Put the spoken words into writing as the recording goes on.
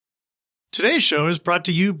Today's show is brought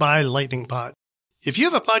to you by Lightning Pod. If you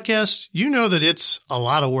have a podcast, you know that it's a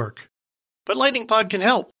lot of work. But Lightning Pod can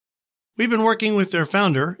help. We've been working with their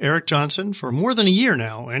founder, Eric Johnson, for more than a year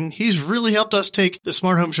now, and he's really helped us take the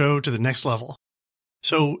Smart Home Show to the next level.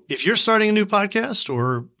 So if you're starting a new podcast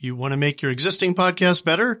or you want to make your existing podcast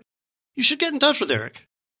better, you should get in touch with Eric.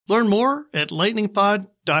 Learn more at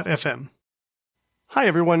lightningpod.fm. Hi,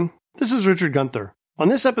 everyone. This is Richard Gunther. On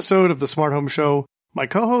this episode of the Smart Home Show, my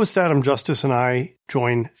co-host Adam Justice and I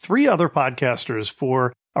join three other podcasters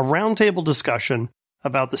for a roundtable discussion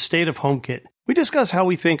about the state of HomeKit. We discuss how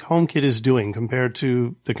we think HomeKit is doing compared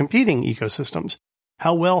to the competing ecosystems,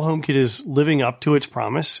 how well HomeKit is living up to its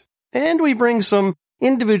promise, and we bring some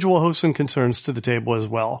individual hopes and concerns to the table as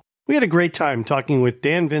well. We had a great time talking with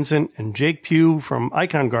Dan Vincent and Jake Pugh from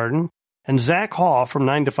Icon Garden and Zach Hall from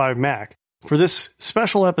 9to5Mac for this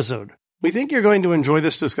special episode. We think you're going to enjoy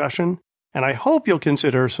this discussion, and I hope you'll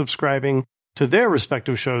consider subscribing to their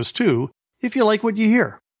respective shows too, if you like what you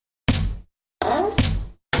hear.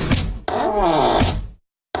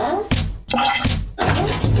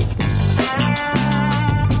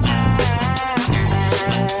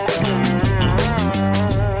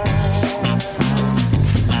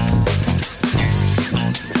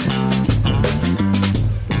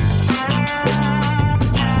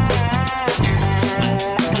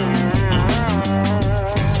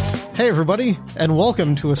 Hey everybody, and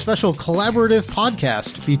welcome to a special collaborative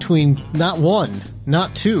podcast between not one,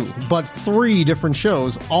 not two, but three different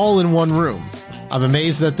shows all in one room. I'm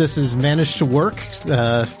amazed that this has managed to work,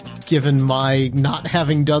 given my not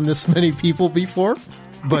having done this many people before,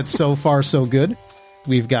 but so far so good.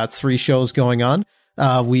 We've got three shows going on.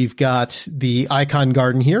 We've got the Icon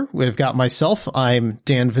Garden here. We've got myself. I'm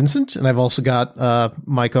Dan Vincent, and I've also got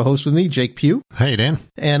my co-host with me, Jake Pugh. Hey, Dan.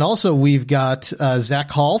 And also we've got Zach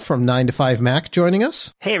Hall from 9to5Mac joining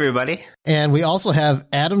us. Hey, everybody. And we also have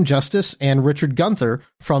Adam Justice and Richard Gunther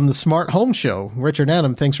from the Smart Home Show. Richard and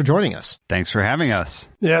Adam, thanks for joining us. Thanks for having us.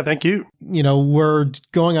 Yeah, thank you. You know, we're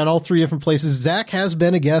going on all three different places. Zach has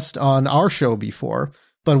been a guest on our show before,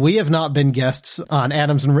 but we have not been guests on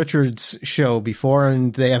Adam's and Richard's show before,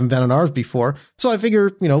 and they haven't been on ours before. So I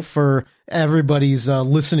figure, you know, for everybody's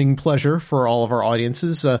listening pleasure for all of our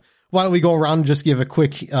audiences, why don't we go around and just give a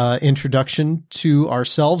quick introduction to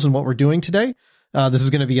ourselves and what we're doing today. This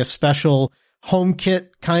is going to be a special HomeKit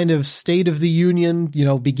kind of State of the Union, you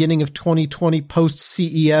know, beginning of 2020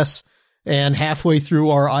 post-CES and halfway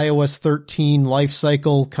through our iOS 13 life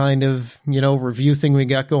cycle kind of, you know, review thing we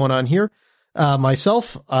got going on here.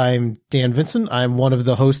 Myself, I'm Dan Vincent. I'm one of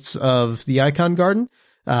the hosts of the Icon Garden.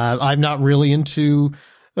 I'm not really into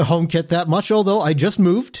HomeKit that much, although I just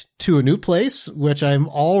moved to a new place, which I'm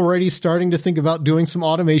already starting to think about doing some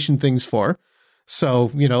automation things for.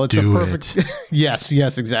 So, you know, it's a perfect, yes,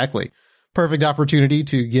 exactly. Perfect opportunity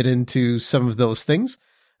to get into some of those things.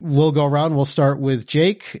 We'll go around. We'll start with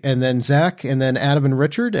Jake and then Zach and then Adam and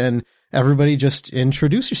Richard, and everybody just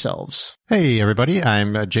introduce yourselves. Hey, everybody.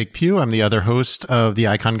 I'm Jake Pugh. I'm the other host of the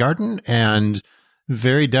Icon Garden, and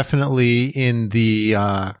very definitely in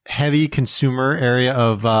the heavy consumer area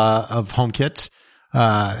of HomeKit.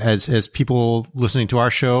 As people listening to our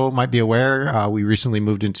show might be aware, we recently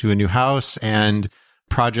moved into a new house, and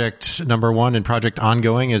project number one and project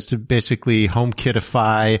ongoing is to basically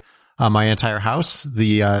HomeKitify my entire house,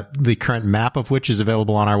 the current map of which is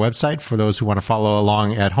available on our website for those who want to follow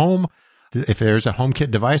along at home. If there's a HomeKit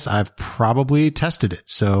device, I've probably tested it.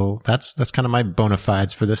 So that's kind of my bona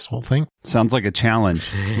fides for this whole thing. Sounds like a challenge.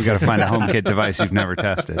 We got to find a HomeKit device you've never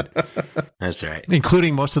tested. That's right.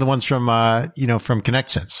 Including most of the ones from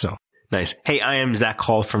ConnectSense. So Nice. Hey, I am Zach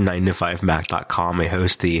Hall from 9to5Mac.com. I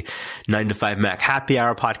host the 9to5Mac Happy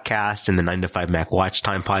Hour podcast and the 9to5Mac Watch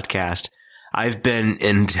Time podcast. I've been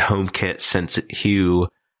into HomeKit since Hue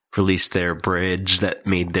released their bridge that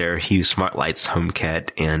made their Hue Smart Lights HomeKit.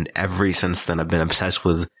 And ever since then, I've been obsessed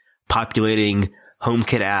with populating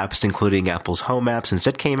HomeKit apps, including Apple's Home apps, since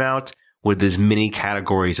it came out, with as many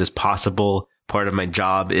categories as possible. Part of my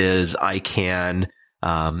job is I can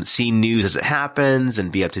see news as it happens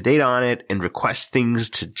and be up to date on it and request things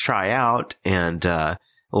to try out, and a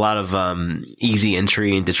lot of easy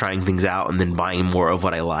entry into trying things out and then buying more of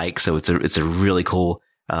what I like. So it's a really cool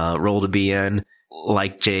role to be in.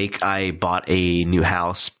 Like Jake, I bought a new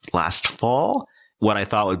house last fall. What I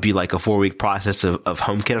thought would be like a 4-week process of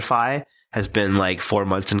HomeKitify has been like 4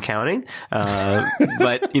 months and counting.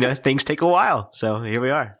 But, you know, things take a while. So here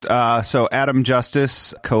we are. So Adam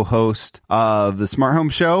Justice, co-host of the Smart Home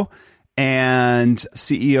Show. and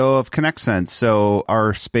CEO of ConnectSense. So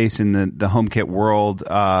our space in the HomeKit world,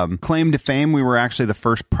 claim to fame, we were actually the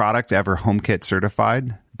first product ever HomeKit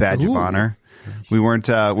certified, badge of honor. We weren't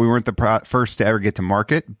the first to ever get to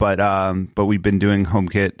market, but we've been doing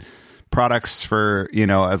HomeKit products for,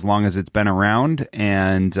 as long as it's been around.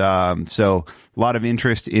 And so a lot of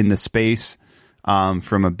interest in the space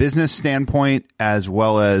from a business standpoint, as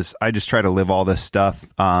well as I just try to live all this stuff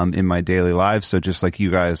in my daily life. So just like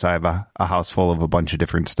you guys, I have a house full of a bunch of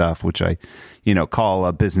different stuff, which I, call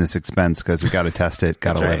a business expense because we got to test it,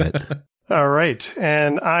 got to live it. All right.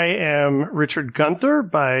 And I am Richard Gunther.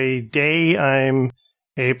 By day, I'm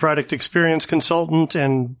a product experience consultant,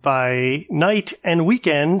 and by night and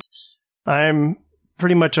weekend, I'm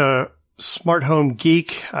pretty much a smart home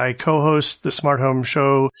geek. I co-host the Smart Home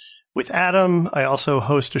Show with Adam. I also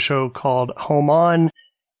host a show called Home On,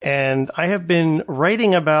 and I have been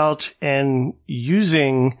writing about and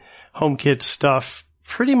using HomeKit stuff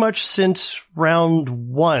pretty much since round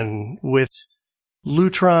 1 with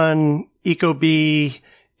Lutron, Ecobee,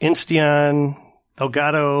 Insteon,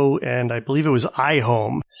 Elgato, and I believe it was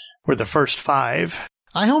iHome were the first 5.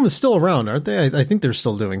 iHome is still around, aren't they? I think they're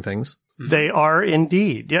still doing things. They are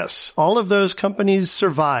indeed, yes. All of those companies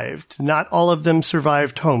survived. Not all of them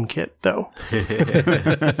survived HomeKit, though.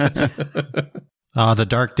 The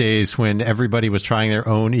dark days when everybody was trying their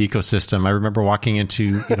own ecosystem. I remember walking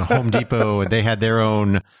into Home Depot, and they had their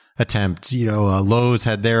own attempt. Lowe's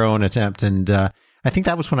had their own attempt, and I think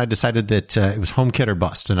that was when I decided that it was HomeKit or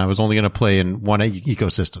bust, and I was only going to play in one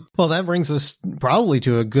ecosystem. Well, that brings us probably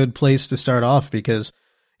to a good place to start off because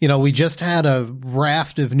we just had a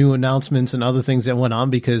raft of new announcements and other things that went on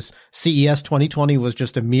because CES 2020 was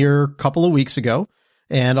just a mere couple of weeks ago,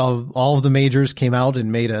 and all of the majors came out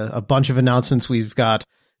and made a bunch of announcements. We've got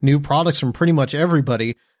new products from pretty much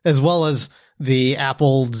everybody, as well as the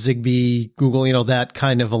Apple, Zigbee, Google, that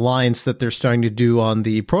kind of alliance that they're starting to do on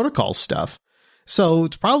the protocol stuff. So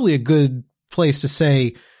it's probably a good place to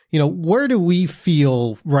say, where do we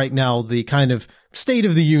feel right now the kind of state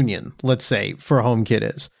of the union, let's say, for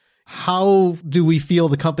HomeKit is? How do we feel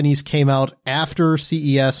the companies came out after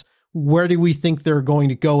CES? Where do we think they're going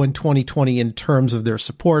to go in 2020 in terms of their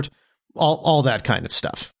support? All that kind of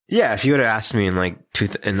stuff. Yeah, if you would have asked me in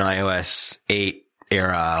iOS 8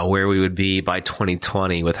 era where we would be by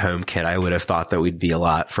 2020 with HomeKit, I would have thought that we'd be a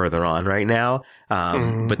lot further on right now.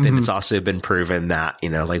 But then it's also been proven that,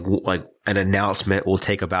 like an announcement will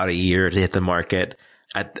take about a year to hit the market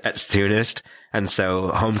at soonest. And so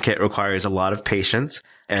HomeKit requires a lot of patience.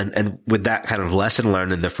 And with that kind of lesson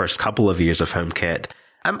learned in the first couple of years of HomeKit,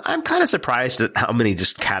 I'm kind of surprised at how many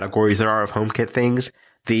just categories there are of HomeKit things.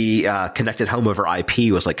 The connected home over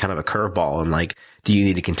IP was kind of a curveball, and do you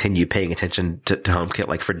need to continue paying attention to HomeKit?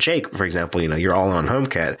 Like for Jake, for example, you're all on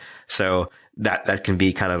HomeKit. So that can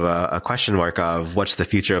be kind of a question mark of what's the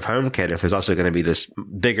future of HomeKit if there's also going to be this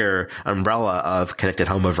bigger umbrella of connected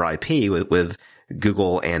home over IP with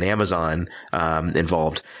Google and Amazon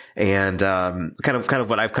involved. And kind of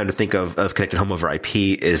what I've come to think of connected home over IP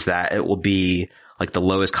is that it will be like the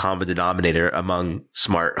lowest common denominator among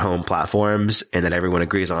smart home platforms, and that everyone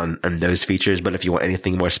agrees on those features. But if you want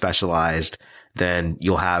anything more specialized, then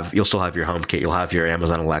you'll still have your HomeKit, you'll have your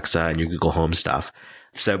Amazon Alexa and your Google Home stuff.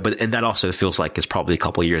 So, and that also feels like it's probably a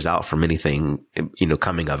couple of years out from anything,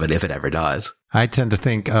 coming of it, if it ever does. I tend to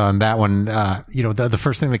think on that one, the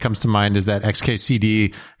first thing that comes to mind is that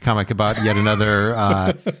XKCD comic about yet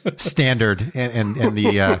another standard and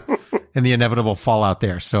the inevitable fallout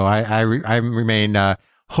there. So I remain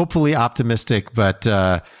hopefully optimistic, but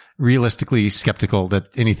realistically skeptical that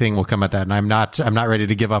anything will come at that. And I'm not ready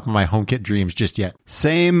to give up on my HomeKit dreams just yet.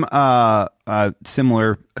 Same,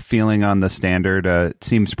 similar feeling on the standard. It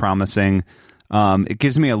seems promising. It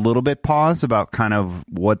gives me a little bit pause about kind of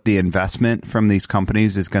what the investment from these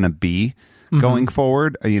companies is going to be going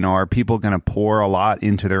forward. Are people going to pour a lot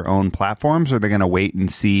into their own platforms, or are they going to wait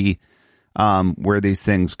and see where these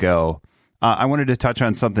things go? I wanted to touch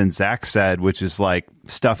on something Zach said, which is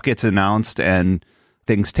stuff gets announced and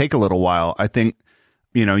things take a little while. I think,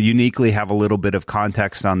 uniquely have a little bit of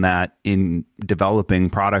context on that in developing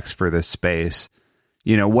products for this space.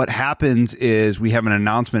 What happens is we have an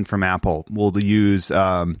announcement from Apple. We'll use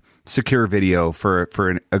secure video for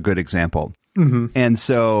a good example. And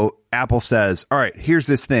so Apple says, all right, here's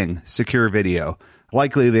this thing, secure video.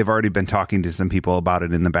 Likely they've already been talking to some people about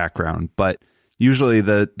it in the background, but usually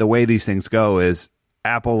the way these things go is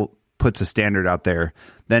Apple puts a standard out there.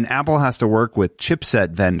 Then Apple has to work with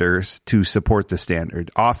chipset vendors to support the standard.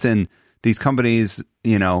 Often these companies,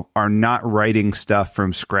 are not writing stuff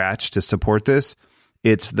from scratch to support this.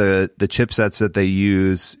 It's the chipsets that they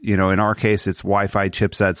use. In our case, it's Wi-Fi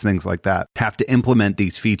chipsets, things like that, have to implement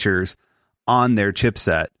these features on their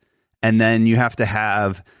chipset. And then you have to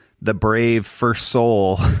have the brave first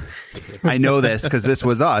soul. I know this because this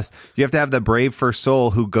was us. You have to have the brave first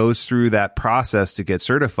soul who goes through that process to get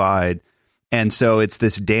certified. And so it's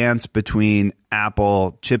this dance between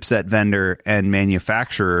Apple, chipset vendor, and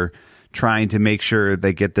manufacturer trying to make sure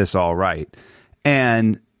they get this all right.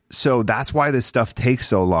 And so that's why this stuff takes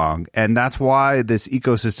so long. And that's why this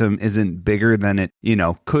ecosystem isn't bigger than it,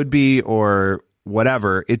 could be or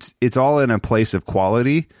whatever. It's all in a place of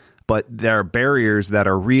quality, but there are barriers that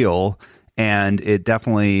are real. And it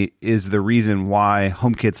definitely is the reason why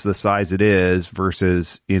HomeKit's the size it is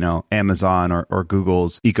versus, Amazon or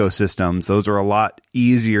Google's ecosystems. Those are a lot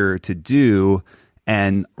easier to do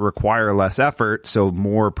and require less effort, so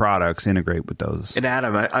more products integrate with those. And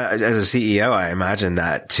Adam, I, as a CEO, I imagine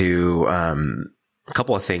that to a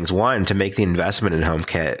couple of things. One, to make the investment in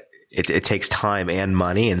HomeKit, it takes time and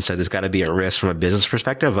money, and so there's got to be a risk from a business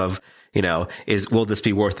perspective of, will this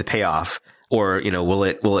be worth the payoff? Or,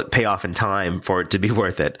 will it pay off in time for it to be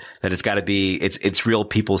worth it? That it's got to be, it's real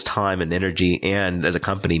people's time and energy and as a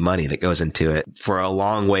company money that goes into it for a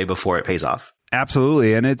long way before it pays off.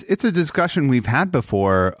 Absolutely. And it's a discussion we've had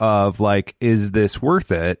before of like, is this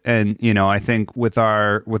worth it? And, I think with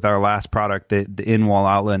our last product, the in-wall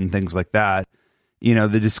outlet and things like that,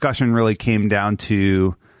 the discussion really came down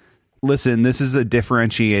to, listen, this is a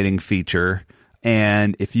differentiating feature.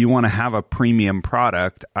 And if you want to have a premium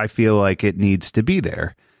product, I feel like it needs to be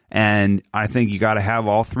there. And I think you got to have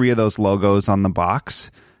all three of those logos on the box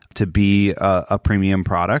to be a premium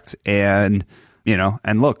product. And,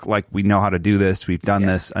 and look, like we know how to do this. We've done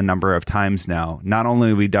this a number of times now. Not only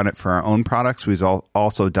have we done it for our own products, we've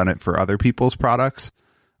also done it for other people's products.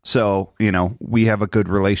 So, we have a good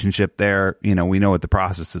relationship there. We know what the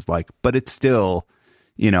process is like, but it's still,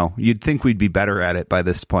 you'd think we'd be better at it by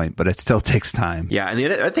this point, but it still takes time. Yeah. And the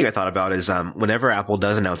other thing I thought about is, whenever Apple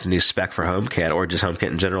does announce a new spec for HomeKit or just HomeKit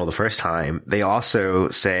in general the first time, they also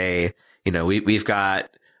say, we've got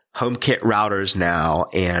HomeKit routers now,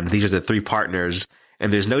 and these are the 3 partners.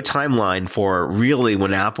 And there's no timeline for really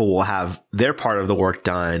when Apple will have their part of the work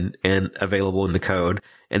done and available in the code.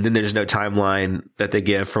 And then there's no timeline that they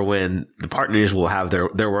give for when the partners will have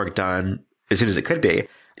their work done as soon as it could be.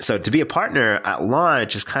 So to be a partner at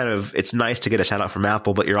launch is it's nice to get a shout out from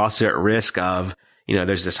Apple, but you're also at risk of,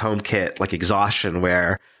 there's this HomeKit like exhaustion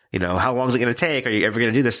where, how long is it going to take? Are you ever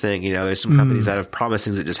going to do this thing? There's some companies that have promised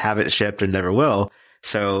things that just haven't shipped and never will.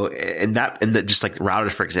 So just like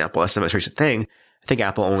routers, for example, that's the most recent thing. I think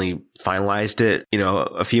Apple only finalized it,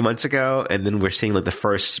 a few months ago. And then we're seeing like the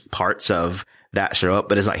first parts of that show up,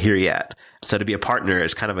 but it's not here yet. So to be a partner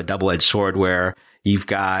is kind of a double-edged sword where you've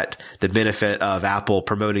got the benefit of Apple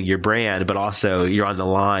promoting your brand, but also you're on the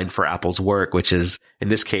line for Apple's work, which is in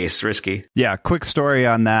this case risky. Yeah. Quick story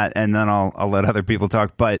on that. And then I'll let other people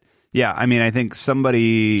talk. But yeah, I think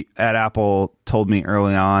somebody at Apple told me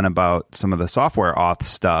early on about some of the software auth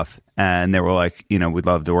stuff. And they were like, we'd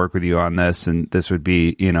love to work with you on this. And this would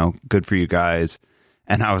be, good for you guys.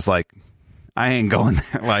 And I was like, I ain't going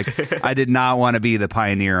there. Like, I did not want to be the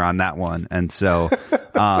pioneer on that one. And so,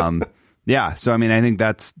 yeah. So, I think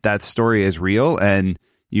that story is real, and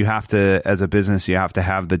you have to, as a business, you have to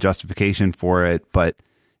have the justification for it. But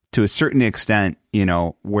to a certain extent,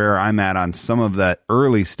 where I'm at on some of that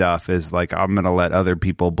early stuff is like, I'm going to let other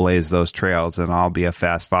people blaze those trails and I'll be a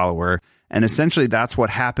fast follower. And essentially that's what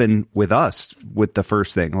happened with us with the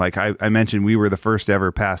first thing. Like I mentioned, we were the first to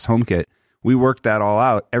ever pass HomeKit. We worked that all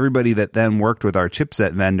out. Everybody that then worked with our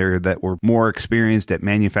chipset vendor that were more experienced at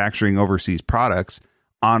manufacturing overseas products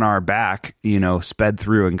on our back, sped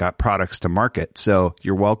through and got products to market. So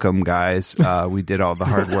you're welcome, guys. We did all the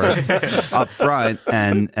hard work up front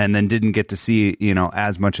and then didn't get to see,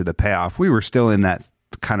 as much of the payoff. We were still in that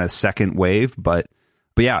kind of second wave, but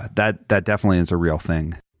yeah, that definitely is a real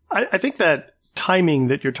thing. I think that timing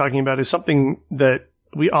that you're talking about is something that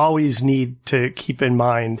we always need to keep in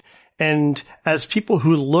mind. And as people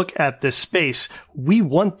who look at this space, we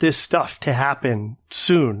want this stuff to happen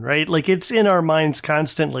soon, right? Like it's in our minds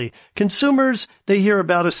constantly. Consumers, they hear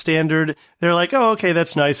about a standard. They're like, oh, okay,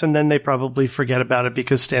 that's nice. And then they probably forget about it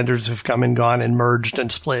because standards have come and gone and merged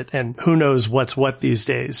and split. And who knows what's what these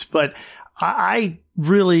days. But I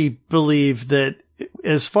really believe that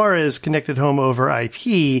as far as connected home over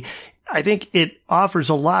IP, I think it offers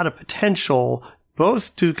a lot of potential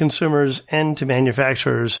both to consumers and to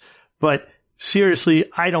manufacturers. But seriously,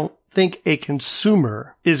 I don't think a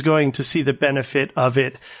consumer is going to see the benefit of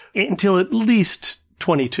it until at least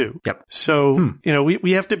 22. Yep. So,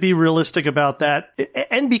 we have to be realistic about that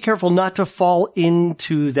and be careful not to fall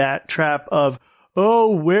into that trap of,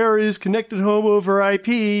 oh, where is connected home over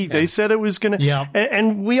IP? They said it was going to,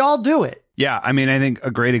 and we all do it. Yeah, I mean, I think a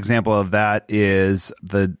great example of that is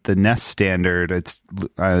the Nest standard. It's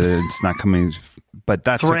not coming, but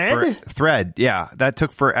that's Thread. Yeah, that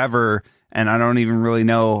took forever, and I don't even really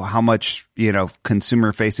know how much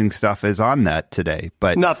consumer facing stuff is on that today.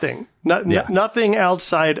 But nothing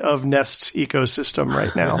outside of Nest's ecosystem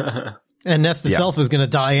right now. And Nest itself is going to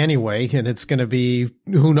die anyway, and it's going to be,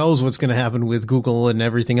 who knows what's going to happen with Google and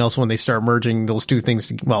everything else when they start merging those two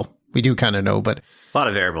things. Well, we do kind of know, but a lot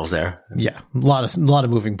of variables there. Yeah, a lot of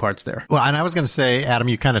moving parts there. Well, and I was going to say, Adam,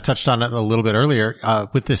 you kind of touched on it a little bit earlier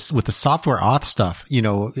with the software auth stuff.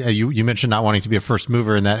 You mentioned not wanting to be a first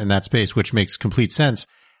mover in that space, which makes complete sense.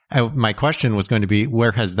 My question was going to be,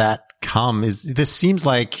 where has that come? This seems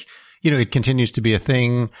like, it continues to be a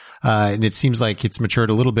thing, and it seems like it's matured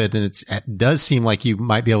a little bit, and it does seem like you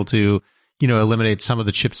might be able to, eliminate some of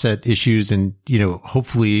the chipset issues and,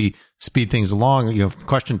 hopefully speed things along.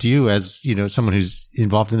 Question to you as, someone who's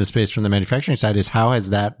involved in the space from the manufacturing side is, how has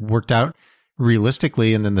that worked out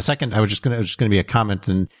realistically? And then the second, I was just going to be a comment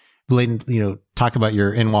and blatant, talk about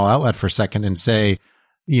your in-wall outlet for a second and say,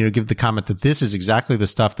 give the comment that this is exactly the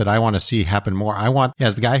stuff that I want to see happen more. I want,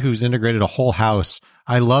 as the guy who's integrated a whole house,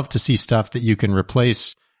 I love to see stuff that you can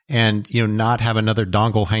replace and, not have another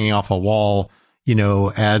dongle hanging off a wall,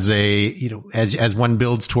 as one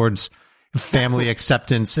builds towards family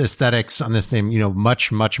acceptance aesthetics on this thing,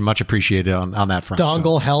 much, much, much appreciated on that front.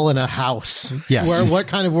 Dongle hell in a house. Yes. What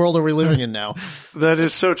kind of world are we living in now? That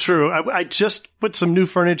is so true. I just put some new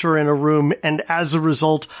furniture in a room, and as a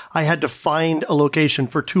result, I had to find a location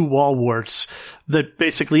for 2 wall warts that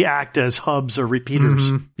basically act as hubs or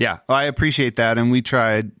repeaters. Mm-hmm. Yeah, well, I appreciate that, and we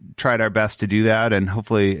tried our best to do that, and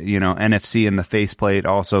hopefully, NFC and the faceplate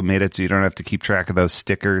also made it so you don't have to keep track of those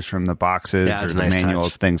stickers from the boxes or the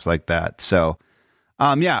manuals, things like that. So,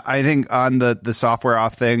 I think on the software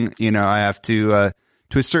off thing, I have to a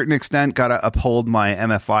certain extent, got to uphold my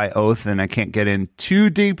MFI oath, and I can't get in too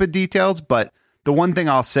deep of details, but the one thing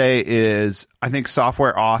I'll say is I think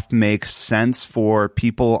software auth makes sense for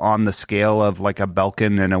people on the scale of like a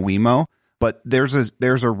Belkin and a Wemo, but there's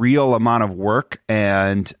a real amount of work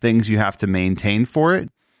and things you have to maintain for it.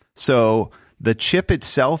 So the chip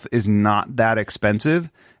itself is not that expensive.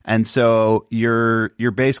 And so you're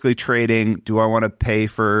basically trading, do I want to pay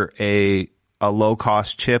for a low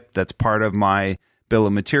cost chip that's part of my bill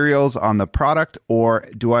of materials on the product, or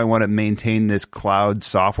do I want to maintain this cloud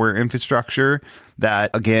software infrastructure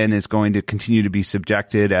that, again, is going to continue to be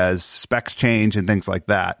subjected as specs change and things like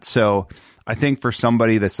that? So I think for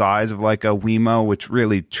somebody the size of like a Wemo, which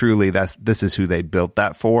really, truly, this is who they built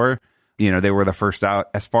that for. They were the first out.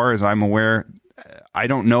 As far as I'm aware, I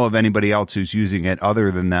don't know of anybody else who's using it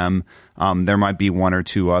other than them. There might be 1 or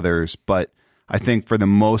 2 others, but I think for the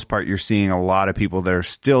most part, you're seeing a lot of people that are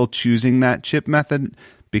still choosing that chip method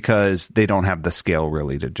because they don't have the scale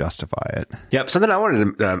really to justify it. Yep. Something I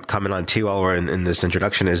wanted to comment on too while we're in this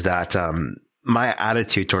introduction is that my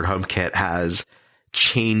attitude toward HomeKit has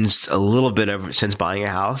changed a little bit ever since buying a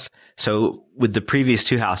house. So with the previous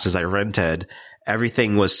 2 houses I rented,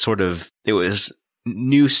 everything was it was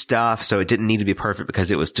new stuff. So it didn't need to be perfect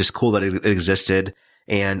because it was just cool that it existed.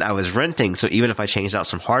 And I was renting, so even if I changed out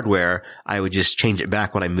some hardware, I would just change it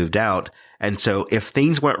back when I moved out. And so if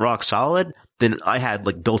things weren't rock solid, then I had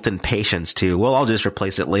like built-in patience to, I'll just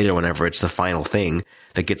replace it later whenever it's the final thing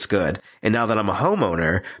that gets good. And now that I'm a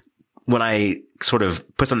homeowner, when I sort of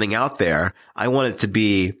put something out there, I want it to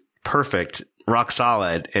be perfect, rock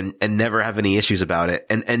solid, and never have any issues about it,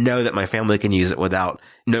 and know that my family can use it without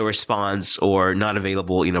no response or not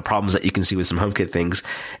available, problems that you can see with some HomeKit things.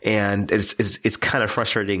 And it's kind of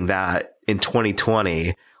frustrating that in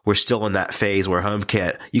 2020, we're still in that phase where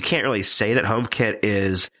HomeKit, you can't really say that HomeKit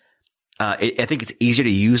is, I think it's easier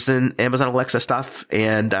to use than Amazon Alexa stuff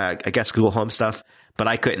and, I guess Google Home stuff. But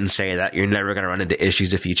I couldn't say that you're never going to run into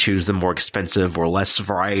issues if you choose the more expensive or less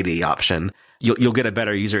variety option. You'll get a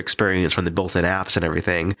better user experience from the built-in apps and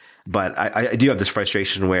everything. But I do have this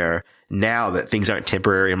frustration where now that things aren't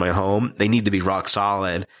temporary in my home, they need to be rock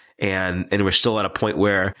solid. And we're still at a point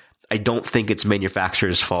where I don't think it's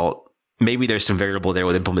manufacturer's fault. Maybe there's some variable there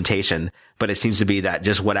with implementation, but it seems to be that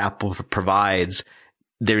just what Apple provides,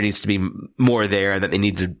 there needs to be more there, and that they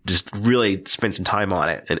need to just really spend some time on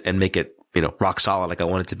it and make it, rock solid like I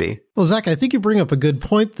want it to be. Well, Zach, I think you bring up a good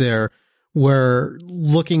point there, where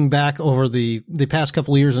looking back over the past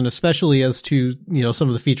couple of years, and especially as to, some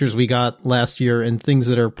of the features we got last year and things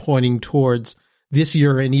that are pointing towards this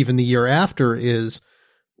year and even the year after, is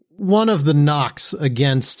one of the knocks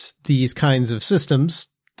against these kinds of systems,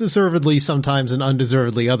 deservedly sometimes and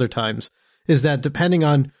undeservedly other times, is that depending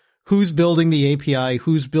on who's building the API,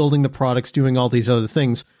 who's building the products, doing all these other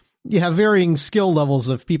things, you have varying skill levels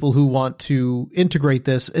of people who want to integrate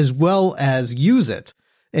this as well as use it.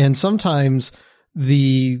 And sometimes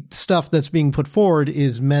the stuff that's being put forward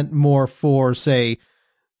is meant more for, say,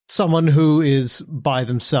 someone who is by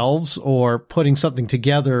themselves or putting something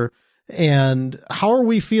together. And how are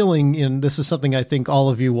we feeling, and this is something I think all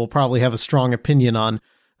of you will probably have a strong opinion on,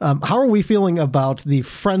 how are we feeling about the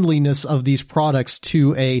friendliness of these products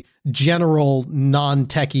to a general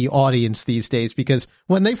non-techie audience these days? Because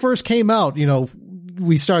when they first came out, you know,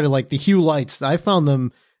 we started like the Hue lights. I found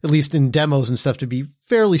them, at least in demos and stuff, to be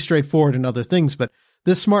fairly straightforward and other things. But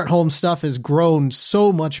this smart home stuff has grown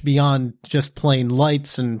so much beyond just plain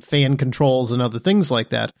lights and fan controls and other things like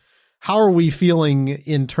that. How are we feeling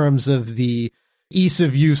in terms of the ease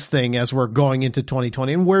of use thing as we're going into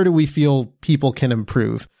 2020, and where do we feel people can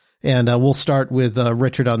improve? And we'll start with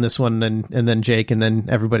Richard on this one, and then Jake, and then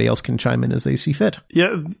everybody else can chime in as they see fit.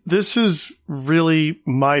 Yeah, this is really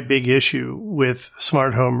my big issue with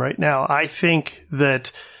smart home right now. I think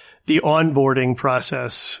that the onboarding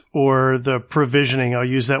process or the provisioning, I'll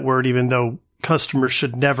use that word even though customers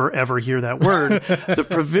should never, ever hear that word, the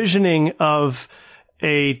provisioning of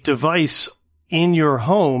a device in your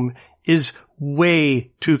home is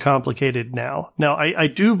way too complicated now. Now, I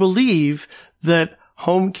do believe that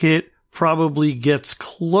HomeKit probably gets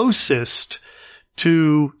closest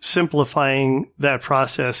to simplifying that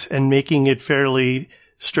process and making it fairly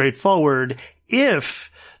straightforward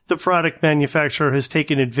if the product manufacturer has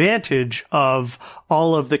taken advantage of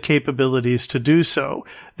all of the capabilities to do so.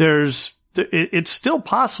 It's still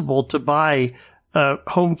possible to buy a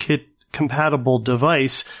HomeKit compatible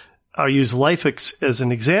device. I'll use LifeX as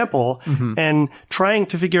an example, and trying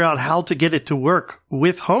to figure out how to get it to work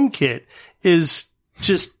with HomeKit is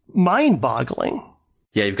just mind-boggling.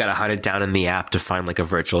 Yeah, you've got to hunt it down in the app to find like a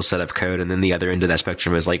virtual set of code. And then the other end of that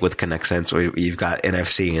spectrum is like with ConnectSense, where you've got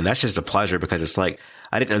NFC. And that's just a pleasure because it's like,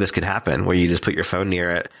 I didn't know this could happen, where you just put your phone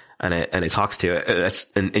near it and it talks to it.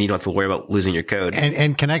 And you don't have to worry about losing your code.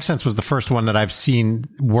 And ConnectSense was the first one that I've seen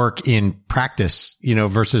work in practice, you know,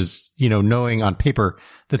 versus, you know, knowing on paper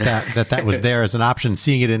that was there as an option,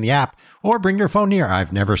 seeing it in the app, or bring your phone near.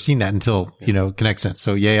 I've never seen that until, you know, ConnectSense.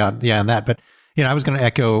 So yeah, on that. But, you know, I was going to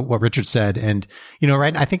echo what Richard said. And, you know,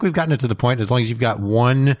 right, I think we've gotten it to the point, as long as you've got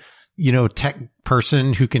one, you know, tech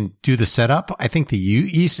person who can do the setup, I think the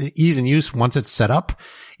ease and use once it's set up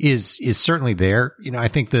is certainly there. You know, I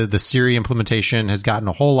think the Siri implementation has gotten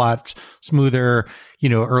a whole lot smoother. You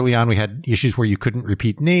know, early on we had issues where you couldn't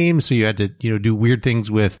repeat names. So you had to, you know, do weird things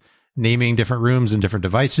with naming different rooms and different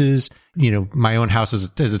devices. You know, my own house is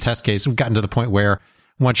a test case. We've gotten to the point where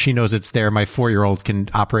once she knows it's there, my 4-year-old can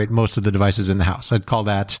operate most of the devices in the house. I'd call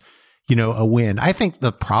that, you know, a win. I think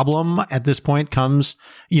the problem at this point comes,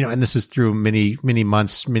 you know, and this is through many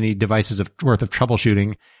months, many devices worth of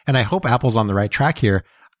troubleshooting. And I hope Apple's on the right track here.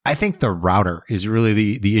 I think the router is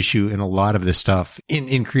really the issue in a lot of this stuff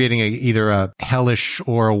in creating either a hellish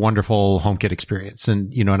or a wonderful HomeKit experience.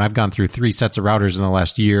 And, you know, and I've gone through 3 sets of routers in the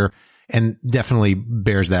last year and definitely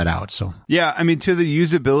bears that out. So, yeah, I mean, to the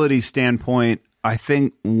usability standpoint, I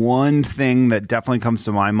think one thing that definitely comes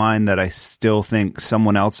to my mind that I still think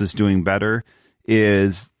someone else is doing better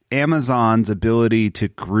is Amazon's ability to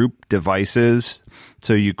group devices.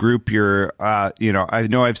 So you group your, you know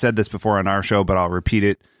I've said this before on our show, but I'll repeat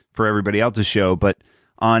it for everybody else's show. But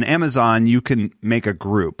on Amazon, you can make a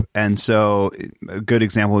group. And so a good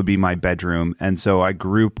example would be my bedroom. And so I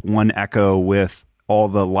group one Echo with all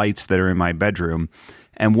the lights that are in my bedroom.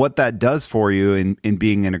 And what that does for you in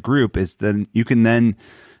being in a group is then you can then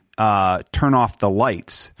turn off the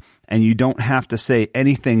lights, and you don't have to say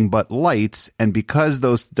anything but lights. And because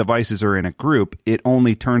those devices are in a group, it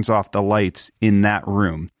only turns off the lights in that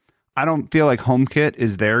room. I don't feel like HomeKit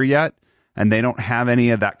is there yet, and they don't have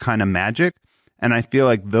any of that kind of magic. And I feel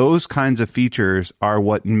like those kinds of features are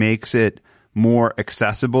what makes it more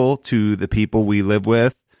accessible to the people we live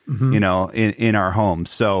with, you know, in our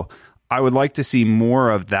homes. So I would like to see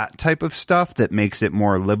more of that type of stuff that makes it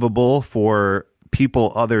more livable for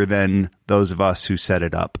people other than those of us who set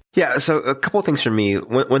it up. Yeah, so a couple of things for me.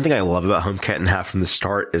 One thing I love about HomeKit and have from the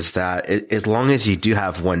start is that as long as you do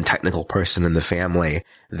have one technical person in the family,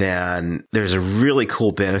 then there's a really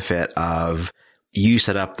cool benefit of you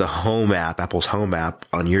set up the Home app, Apple's Home app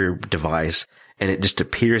on your device, and it just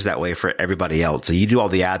appears that way for everybody else. So you do all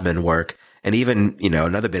the admin work. And even, you know,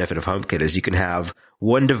 another benefit of HomeKit is you can have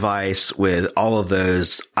one device with all of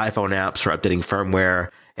those iPhone apps for updating firmware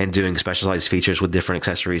and doing specialized features with different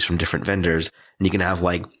accessories from different vendors. And you can have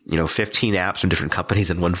 15 apps from different companies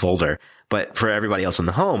in one folder. But for everybody else in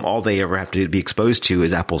the home, all they ever have to be exposed to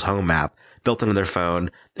is Apple's Home app built into their phone,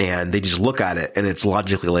 and they just look at it and it's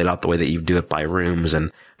logically laid out the way that you do it by rooms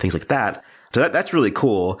and things like that. So that's really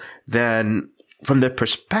cool. Then from the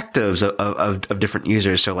perspectives of different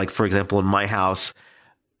users. So for example, in my house,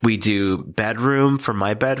 we do bedroom for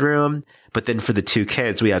my bedroom, but then for the two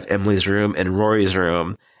kids, we have Emily's room and Rory's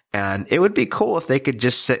room. And it would be cool if they could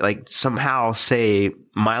just say, somehow say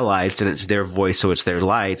my lights and it's their voice, so it's their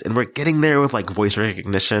lights. And we're getting there with voice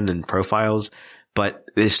recognition and profiles. But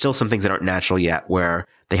there's still some things that aren't natural yet where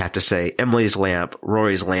they have to say Emily's lamp,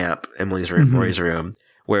 Rory's lamp, Emily's room, Rory's room.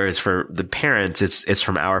 Whereas for the parents, it's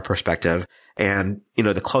from our perspective. And,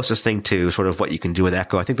 the closest thing to sort of what you can do with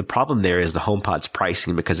Echo, I think the problem there is the HomePod's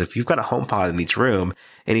pricing, because if you've got a HomePod in each room,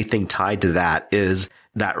 anything tied to that is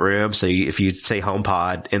that room. So if you say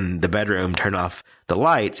HomePod in the bedroom, turn off the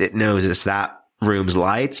lights, it knows it's that room's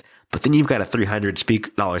lights. But then you've got a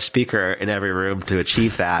 $300 speaker in every room to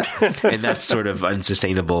achieve that. And that's sort of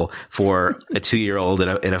unsustainable for a 2-year-old in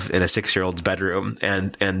a 6-year-old's bedroom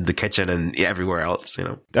and the kitchen and everywhere else,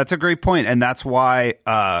 That's a great point. And that's why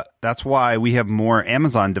we have more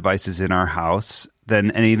Amazon devices in our house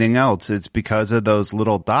than anything else. It's because of those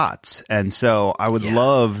little dots. And so I would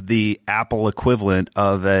love the Apple equivalent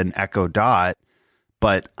of an Echo Dot,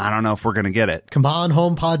 but I don't know if we're going to get it. Come on,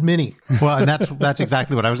 HomePod Mini. Well, and that's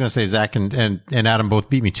exactly what I was going to say. Zach and Adam both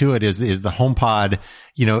beat me to it. Is the HomePod,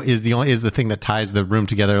 is the thing that ties the room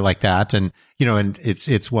together like that. And, and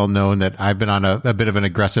it's well known that I've been on a bit of an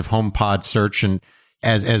aggressive HomePod search, and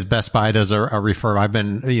as Best Buy does a refurb, I've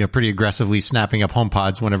been, pretty aggressively snapping up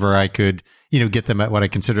HomePods whenever I could, get them at what I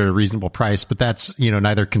consider a reasonable price. But that's,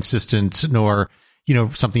 neither consistent nor,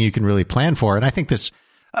 something you can really plan for. And I think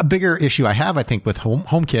a bigger issue I have, I think, with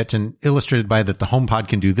HomeKit, and illustrated by that the HomePod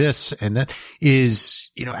can do this, and that is,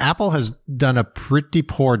 Apple has done a pretty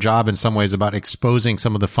poor job in some ways about exposing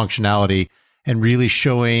some of the functionality and really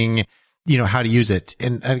showing, how to use it.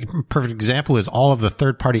 And a perfect example is all of the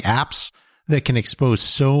third-party apps that can expose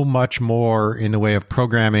so much more in the way of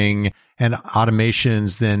programming and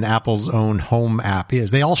automations than Apple's own Home app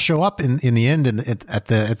is. They all show up in the end, at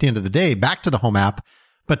the end of the day, back to the Home app.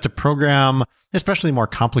 But to program, especially more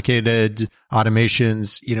complicated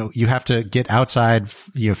automations, you have to get outside,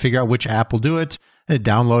 figure out which app will do it,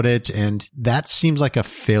 download it. And that seems like a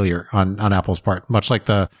failure on Apple's part, much like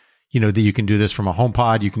that you can do this from a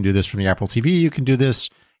HomePod, you can do this from the Apple TV, you can do this,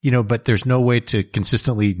 but there's no way to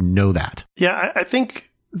consistently know that. Yeah, I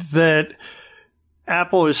think that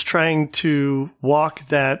Apple is trying to walk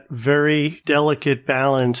that very delicate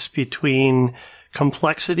balance between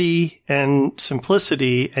complexity and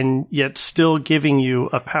simplicity, and yet still giving you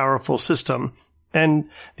a powerful system. And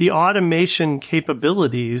the automation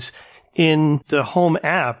capabilities in the Home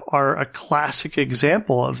app are a classic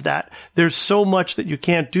example of that. There's so much that you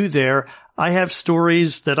can't do there. I have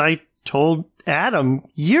stories that I told Adam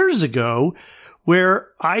years ago where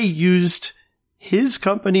I used his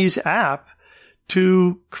company's app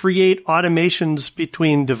to create automations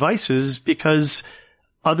between devices because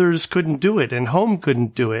others couldn't do it and Home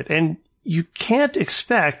couldn't do it. And you can't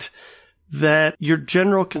expect that your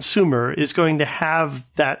general consumer is going to have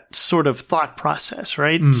that sort of thought process,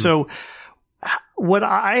 right? So what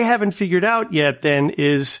I haven't figured out yet then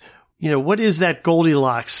is, what is that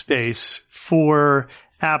Goldilocks space for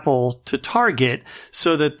Apple to target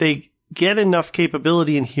so that they get enough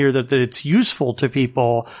capability in here that it's useful to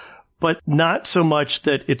people, but not so much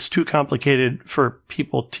that it's too complicated for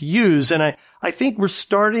people to use. And I think we're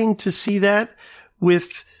starting to see that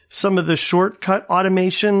with some of the shortcut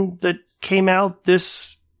automation that came out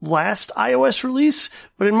this last iOS release.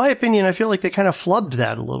 But in my opinion, I feel like they kind of flubbed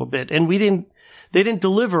that a little bit, and they didn't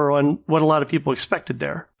deliver on what a lot of people expected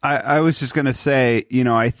there. I was just going to say,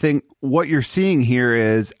 I think what you're seeing here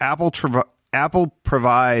is Apple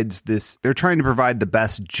provides this, they're trying to provide the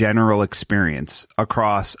best general experience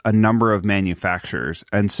across a number of manufacturers.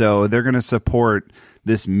 And so they're going to support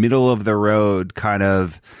this middle of the road kind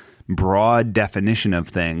of broad definition of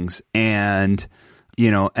things, and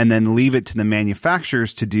then leave it to the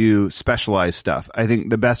manufacturers to do specialized stuff. I think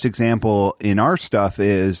the best example in our stuff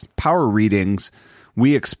is power readings.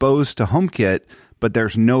 We expose to HomeKit, but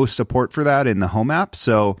there's no support for that in the Home app.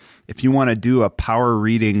 So if you want to do a power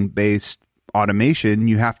reading based automation,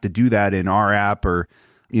 you have to do that in our app or,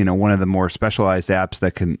 one of the more specialized apps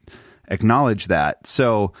that can acknowledge that.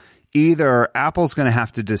 So either Apple's going to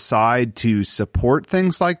have to decide to support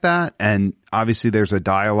things like that. And obviously there's a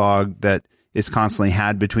dialogue that is constantly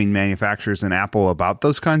had between manufacturers and Apple about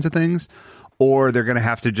those kinds of things, or they're going to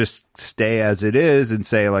have to just stay as it is and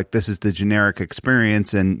say, like, this is the generic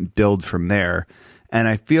experience and build from there. And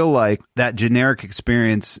I feel like that generic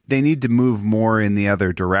experience, they need to move more in the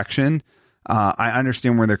other direction. I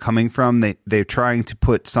understand where they're coming from. They're trying to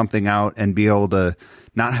put something out and be able to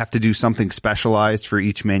not have to do something specialized for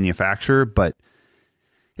each manufacturer, but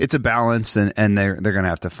it's a balance, and they're going to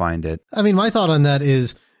have to find it. I mean, my thought on that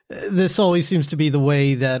is this always seems to be the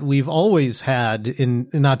way that we've always had in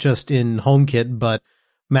not just in HomeKit, but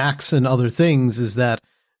Macs and other things, is that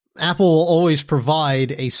Apple will always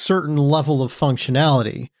provide a certain level of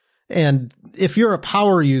functionality. And if you're a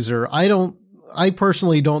power user, I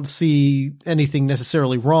personally don't see anything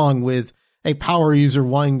necessarily wrong with a power user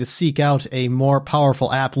wanting to seek out a more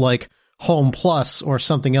powerful app like Home Plus or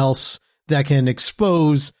something else that can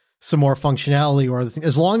expose some more functionality, or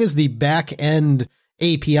as long as the back end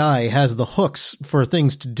API has the hooks for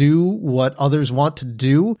things to do what others want to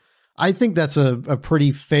do. I think that's a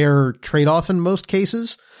pretty fair trade-off in most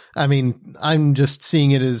cases. I mean, I'm just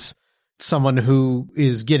seeing it as someone who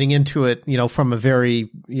is getting into it, from a very,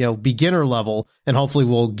 beginner level, and hopefully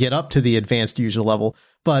will get up to the advanced user level.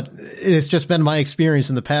 But it's just been my experience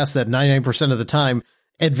in the past that 99% of the time,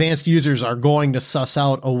 advanced users are going to suss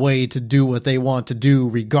out a way to do what they want to do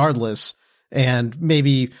regardless, and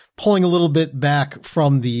maybe pulling a little bit back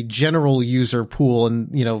from the general user pool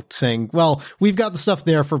and, saying, well, we've got the stuff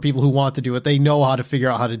there for people who want to do it. They know how to figure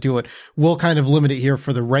out how to do it. We'll kind of limit it here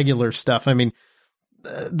for the regular stuff. I mean,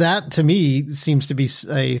 that to me seems to be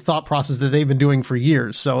a thought process that they've been doing for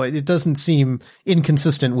years. So it doesn't seem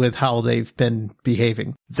inconsistent with how they've been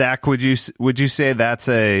behaving. Zach, would you say that's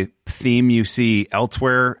a theme you see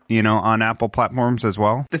elsewhere, on Apple platforms as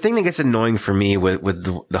well? The thing that gets annoying for me with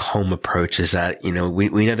the home approach is that, we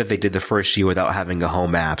know that they did the first year without having a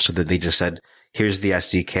home app, so that they just said, here's the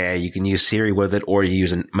SDK. You can use Siri with it, or you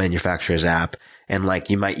use a manufacturer's app. And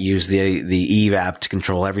you might use the Eve app to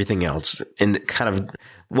control everything else. And it kind of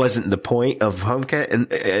wasn't the point of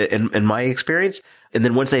HomeKit in my experience. And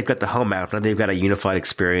then once they've got the home app, now they've got a unified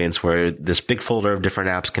experience where this big folder of different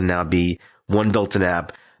apps can now be one built-in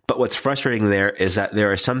app. But what's frustrating there is that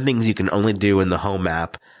there are some things you can only do in the home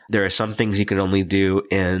app. There are some things you can only do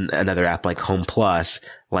in another app like Home Plus.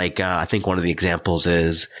 I think one of the examples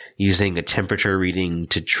is using a temperature reading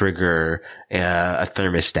to trigger a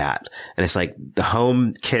thermostat. And it's like the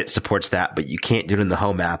HomeKit supports that, but you can't do it in the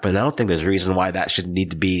home app. And I don't think there's a reason why that should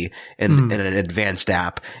need to be in an advanced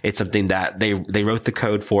app. It's something that they wrote the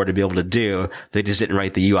code for to be able to do. They just didn't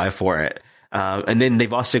write the UI for it. And then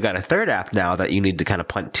they've also got a third app now that you need to kind of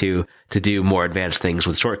punt to do more advanced things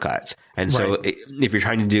with shortcuts. And so if you're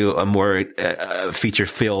trying to do a more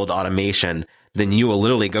feature-filled automation, then you will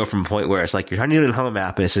literally go from a point where it's like you're trying to do a home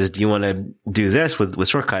app and it says, do you want to do this with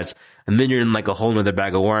shortcuts? And then you're in a whole nother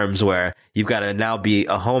bag of worms where you've got to now be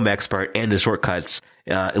a home expert and a shortcuts,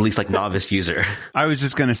 at least novice user. I was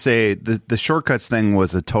just going to say the shortcuts thing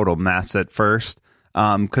was a total mess at first,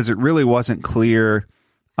 because it really wasn't clear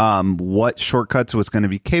what shortcuts was going to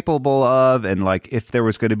be capable of, and if there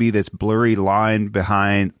was going to be this blurry line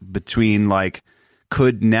between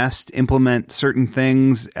could Nest implement certain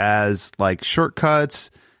things as shortcuts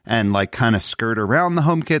and kind of skirt around the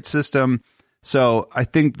HomeKit system. So I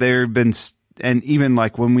think there have been, and even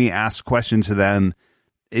when we asked questions to them,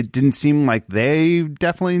 it didn't seem like they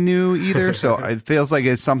definitely knew either. So it feels like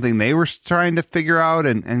it's something they were trying to figure out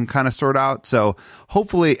and kind of sort out. So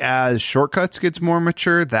hopefully as shortcuts gets more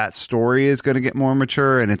mature, that story is going to get more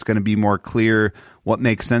mature and it's going to be more clear what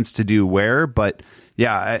makes sense to do where. But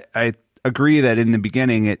yeah, I agree that in the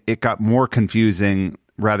beginning it got more confusing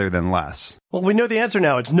rather than less. Well, we know the answer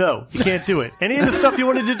now. It's no. You can't do it. Any of the stuff you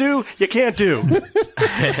wanted to do, you can't do.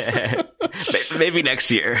 Maybe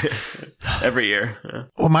next year. Every year.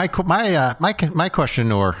 Well, my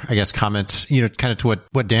question, or I guess comments, kind of to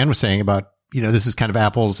what Dan was saying about, this is kind of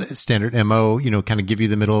Apple's standard MO, kind of give you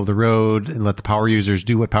the middle of the road and let the power users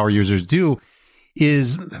do what power users do.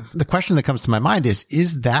 Is the question that comes to my mind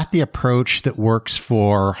is that the approach that works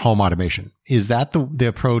for home automation? Is that the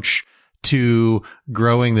approach to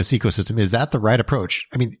growing this ecosystem? Is that the right approach?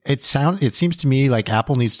 I mean, it seems to me like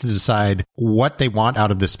Apple needs to decide what they want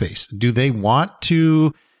out of this space. Do they want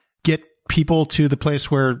to get people to the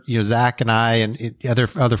place where, Zach and I and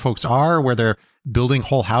other folks are, where they're building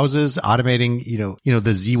whole houses, automating,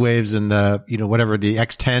 the Z-Waves and the, whatever, the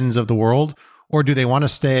X10s of the world? Or do they want to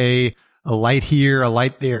stay a light here, a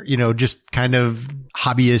light there, just kind of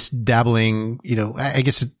hobbyist dabbling, I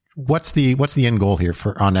guess what's the end goal here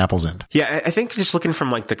on Apple's end? Yeah, I think just looking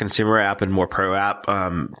from like the consumer app and more pro app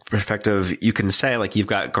perspective, you can say like you've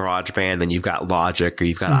got GarageBand, then you've got Logic, or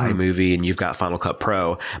you've got iMovie, and you've got Final Cut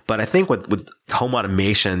Pro. But I think with home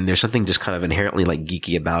automation, there's something just kind of inherently like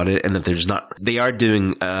geeky about it, and that they are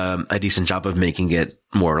doing a decent job of making it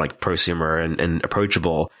more like prosumer and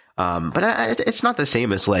approachable. But it's not the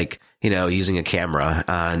same as like, using a camera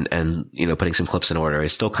and putting some clips in order.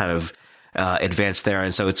 It's still kind of advanced there.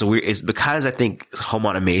 And so it's because I think home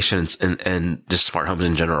automations and just smart homes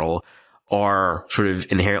in general are sort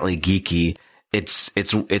of inherently geeky. It's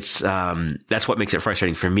that's what makes it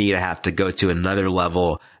frustrating for me to have to go to another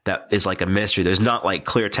level that is like a mystery. There's not like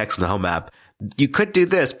clear text in the home app. You could do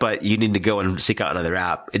this, but you need to go and seek out another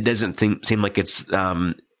app. It doesn't seem like it's,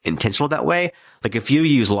 intentional that way. Like if you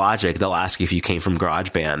use Logic, they'll ask you if you came from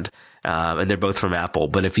GarageBand, and they're both from Apple.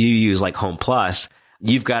 But if you use like Home Plus,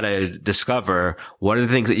 you've got to discover what are the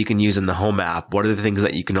things that you can use in the Home app? What are the things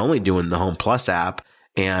that you can only do in the Home Plus app?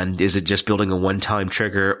 And is it just building a one-time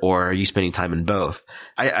trigger, or are you spending time in both?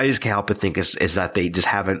 I just can't help but think is that they just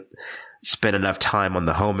haven't spent enough time on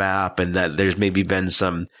the Home app, and that there's maybe been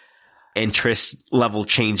some interest level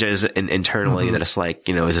changes internally that it's like,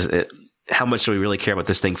 how much do we really care about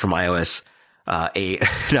this thing from iOS 8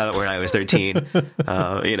 now that we're in iOS 13?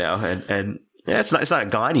 And yeah, it's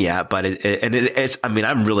not gone yet, but it's, I mean,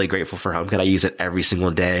 I'm really grateful for HomeKit. I use it every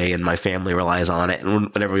single day, and my family relies on it.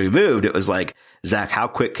 And whenever we moved, it was like, Zach, how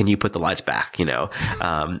quick can you put the lights back?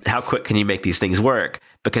 How quick can you make these things work?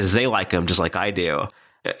 Because they like them just like I do.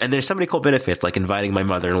 And there's so many cool benefits, like inviting my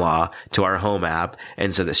mother-in-law to our Home app,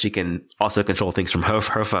 and so that she can also control things from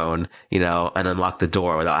her phone, and unlock the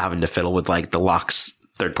door without having to fiddle with like the locks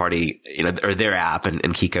third party, or their app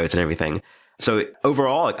and key codes and everything. So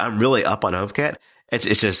overall, like, I'm really up on HomeKit.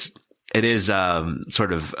 It is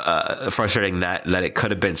sort of frustrating that it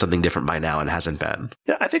could have been something different by now and hasn't been.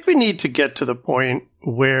 Yeah, I think we need to get to the point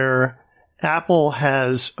where Apple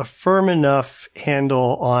has a firm enough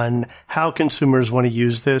handle on how consumers want to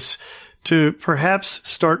use this to perhaps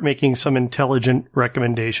start making some intelligent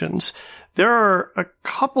recommendations. There are a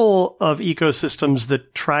couple of ecosystems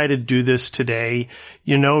that try to do this today.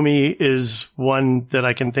 Yonomi is one that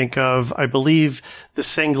I can think of. I believe the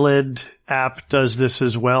Sengled app does this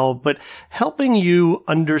as well, but helping you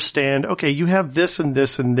understand, okay, you have this and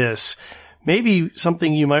this and this. Maybe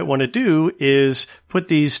something you might want to do is put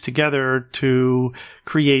these together to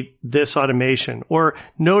create this automation, or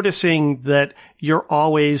noticing that you're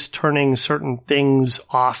always turning certain things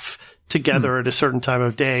off together at a certain time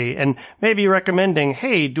of day, and maybe recommending,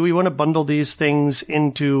 hey, do we want to bundle these things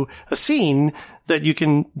into a scene that you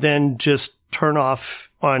can then just turn off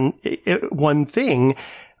on one thing?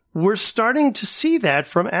 We're starting to see that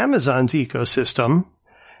from Amazon's ecosystem.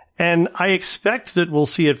 And I expect that we'll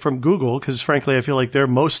see it from Google, because frankly, I feel like they're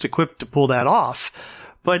most equipped to pull that off.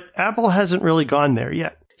 But Apple hasn't really gone there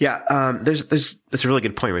yet. Yeah, that's a really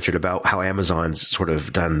good point, Richard, about how Amazon's sort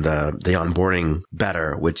of done the onboarding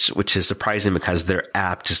better, which is surprising, because their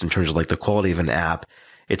app, just in terms of like the quality of an app,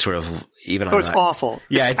 it's sort of even on it's awful.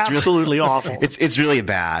 Yeah, it's absolutely really, awful. It's really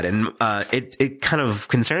bad. And it kind of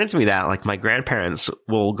concerns me that like my grandparents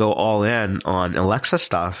will go all in on Alexa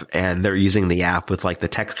stuff, and they're using the app with like the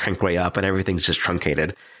text cranked way up and everything's just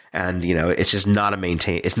truncated. And it's just not it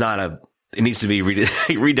needs to be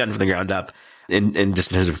redone from the ground up in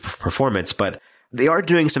just in terms of performance. But they are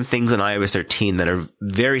doing some things in iOS 13 that are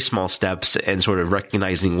very small steps and sort of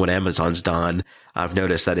recognizing what Amazon's done. I've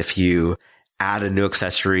noticed that if you add a new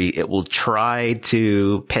accessory, it will try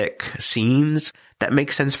to pick scenes that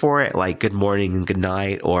make sense for it, like good morning and good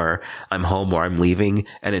night, or I'm home or I'm leaving.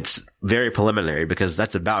 And it's very preliminary, because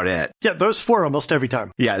that's about it. Yeah, those 4 almost every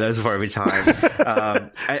time. Yeah, those 4 every time.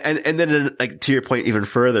 And then like to your point even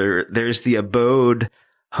further, there's the Abode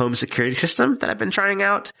home security system that I've been trying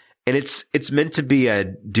out. And it's meant to be a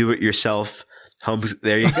do-it-yourself home.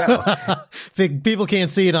 There you go. People can't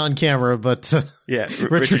see it on camera, but yeah,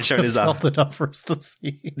 Richard showed his held it up for us to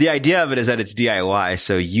see. The idea of it is that it's DIY,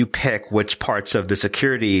 so you pick which parts of the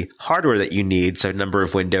security hardware that you need, so number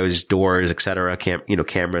of windows, doors, etc.,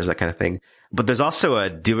 cameras, that kind of thing. But there's also a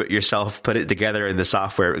do-it-yourself, put it together in the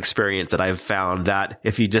software experience that I've found that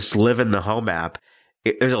if you just live in the Home app,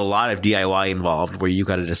 there's a lot of DIY involved, where you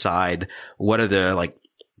got to decide what are the like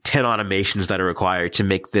 10 automations that are required to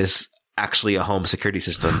make this actually a home security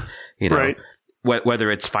system, right.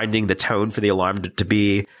 Whether it's finding the tone for the alarm to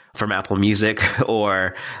be from Apple Music,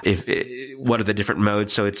 or what are the different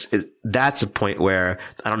modes. So that's a point where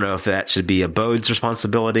I don't know if that should be Abode's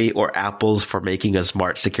responsibility or Apple's for making a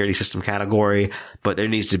smart security system category, but there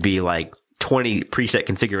needs to be like 20 preset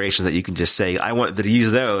configurations that you can just say, I want to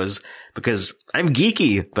use those because I'm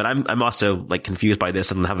geeky, but I'm also like confused by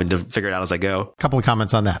this and having to figure it out as I go. A couple of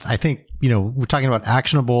comments on that. I think, we're talking about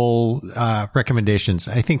actionable recommendations.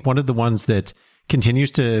 I think one of the ones that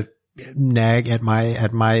continues to nag at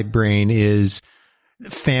my brain is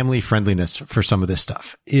family friendliness for some of this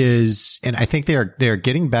stuff and I think they're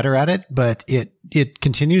getting better at it, but it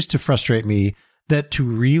continues to frustrate me that to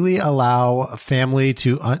really allow a family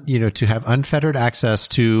to, to have unfettered access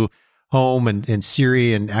to home and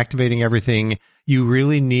Siri and activating everything, you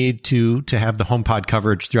really need to have the HomePod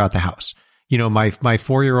coverage throughout the house. My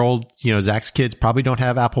 4-year-old, Zach's kids probably don't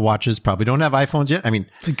have Apple Watches, probably don't have iPhones yet. I mean,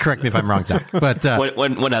 correct me if I'm wrong, Zach, but,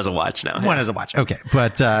 one has a watch now. One has a watch. Okay.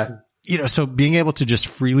 But, so being able to just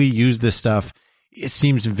freely use this stuff, it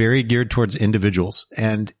seems very geared towards individuals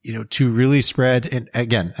and, to really spread. And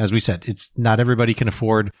again, as we said, it's not everybody can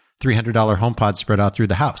afford $300 HomePod spread out through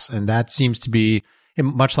the house. And that seems to be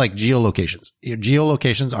much like geolocations.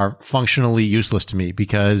 Geolocations are functionally useless to me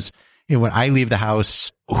because when I leave the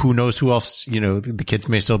house, who knows who else, the kids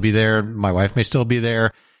may still be there. My wife may still be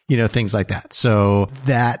there, things like that. So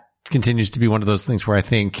that continues to be one of those things where I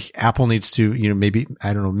think Apple needs to, maybe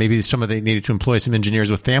they needed to employ some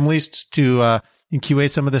engineers with families to,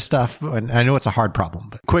 QA some of this stuff. And I know it's a hard problem,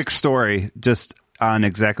 but quick story just on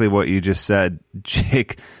exactly what you just said,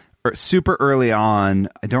 Jake. Super early on,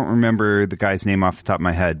 I don't remember the guy's name off the top of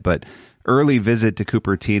my head, but early visit to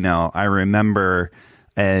Cupertino, I remember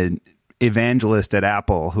an evangelist at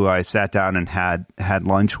Apple who I sat down and had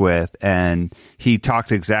lunch with, and he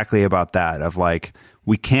talked exactly about that of like,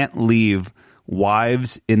 we can't leave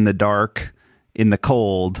wives in the dark, in the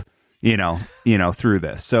cold, through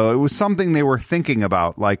this. So it was something they were thinking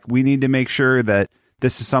about. Like, we need to make sure that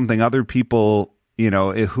this is something other people,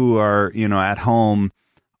 who are, at home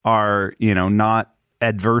are, not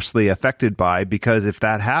adversely affected by, because if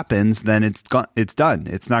that happens, then it's done.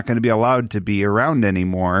 It's not going to be allowed to be around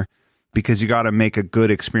anymore because you got to make a good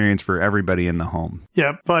experience for everybody in the home.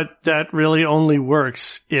 Yeah, but that really only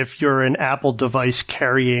works if you're an Apple device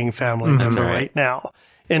carrying family member right now,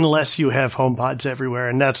 unless you have HomePods everywhere.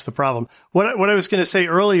 And that's the problem. What I was going to say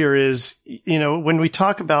earlier is, when we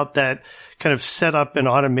talk about that kind of setup and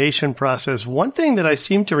automation process, one thing that I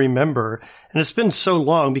seem to remember, and it's been so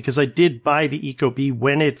long because I did buy the Ecobee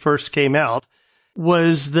when it first came out,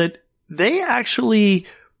 was that they actually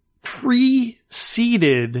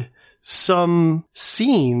preceded some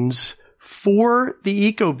scenes for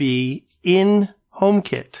the Ecobee in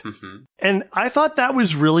HomeKit. Mm-hmm. And I thought that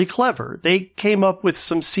was really clever. They came up with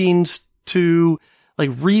some scenes to like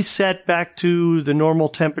reset back to the normal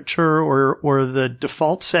temperature or the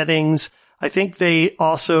default settings. I think they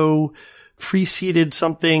also preceded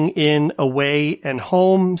something in Away and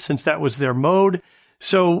Home, since that was their mode.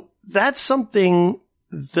 So that's something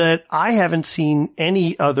that I haven't seen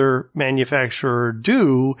any other manufacturer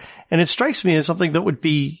do. And it strikes me as something that would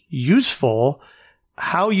be useful.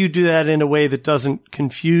 How you do that in a way that doesn't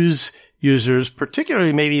confuse users,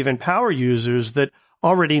 particularly maybe even power users that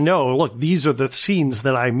already know, look, these are the scenes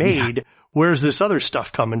that I made. Yeah. Where's this other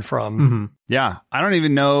stuff coming from? Mm-hmm. Yeah. I don't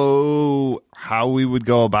even know how we would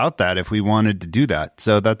go about that if we wanted to do that.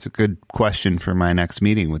 So that's a good question for my next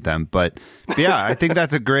meeting with them. But yeah, I think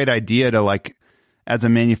that's a great idea to like, as a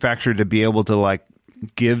manufacturer, to be able to like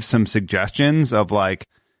give some suggestions of like,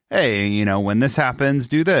 hey, when this happens,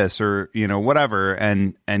 do this, or, whatever,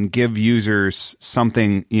 and give users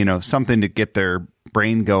something, something to get their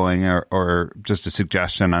brain going, or just a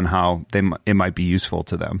suggestion on how it might be useful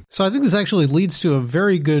to them. So I think this actually leads to a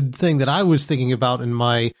very good thing that I was thinking about in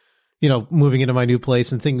my, moving into my new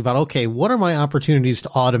place and thinking about, okay, what are my opportunities to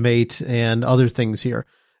automate and other things here?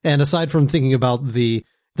 And aside from thinking about the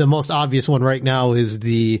most obvious one right now is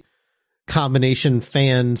the combination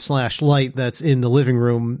fan/light that's in the living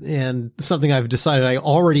room, and something I've decided I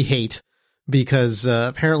already hate because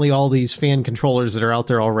apparently all these fan controllers that are out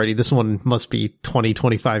there already, this one must be 20,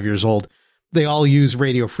 25 years old, they all use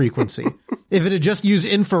radio frequency. If it had just used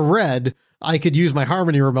infrared, I could use my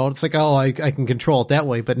Harmony remote. It's like, oh, I can control it that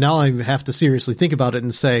way. But now I have to seriously think about it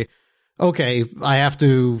and say, okay, I have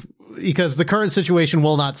to, because the current situation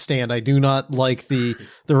will not stand. I do not like the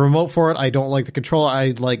remote for it. I don't like the controller. I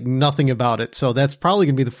like nothing about it. So that's probably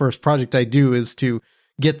going to be the first project I do, is to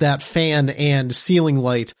get that fan and ceiling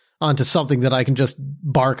light onto something that I can just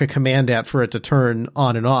bark a command at for it to turn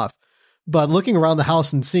on and off. But looking around the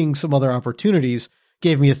house and seeing some other opportunities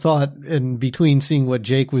gave me a thought, in between seeing what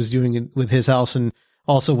Jake was doing with his house and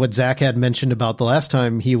also what Zach had mentioned about the last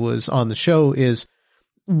time he was on the show, is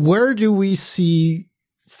where do we see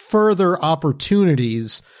further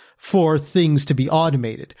opportunities for things to be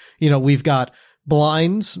automated. We've got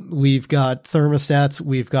blinds, we've got thermostats,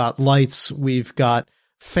 we've got lights, we've got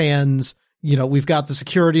fans, we've got the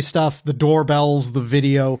security stuff, the doorbells, the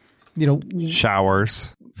video,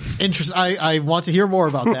 showers. Interesting. I want to hear more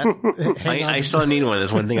about that. I still need one.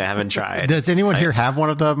 That's one thing I haven't tried. Does anyone here have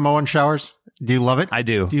one of the Moen showers? Do you love it? I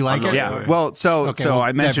do. Do you like it? Yeah. Well, so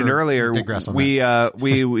I mentioned earlier,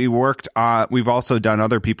 we worked on, we've also done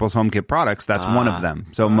other people's HomeKit products. That's one of them.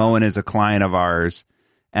 So Moen is a client of ours.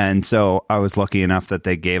 And so I was lucky enough that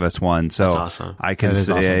they gave us one. So that's awesome. I can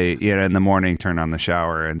say, in the morning, turn on the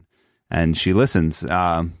shower and she listens.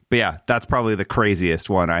 But yeah, that's probably the craziest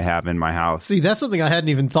one I have in my house. See, that's something I hadn't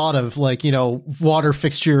even thought of, like, water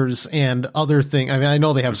fixtures and other things. I mean, I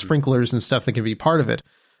know they have sprinklers and stuff that can be part of it.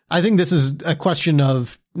 I think this is a question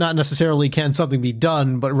of not necessarily can something be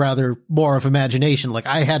done, but rather more of imagination. Like,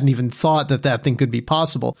 I hadn't even thought that thing could be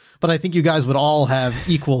possible. But I think you guys would all have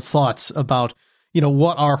equal thoughts about,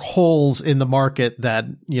 what are holes in the market that,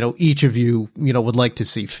 each of you, would like to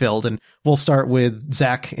see filled. And we'll start with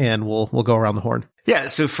Zach and we'll go around the horn. Yeah.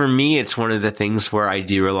 So for me, it's one of the things where I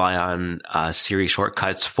do rely on Siri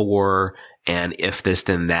shortcuts for and if this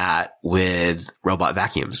then that with robot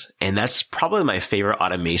vacuums. And that's probably my favorite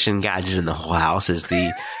automation gadget in the whole house is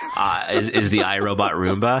the is the iRobot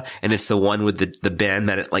Roomba. And it's the one with the bin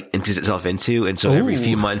that it like empties itself into. And so every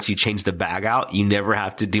few months you change the bag out. You never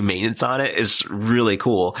have to do maintenance on it. It's really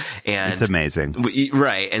cool. And it's amazing.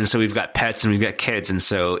 Right. And so we've got pets and we've got kids. And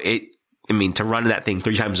so to run that thing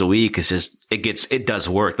 3 times a week is just, it does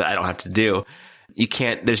work that I don't have to do. You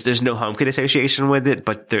can't, there's no HomeKit association with it,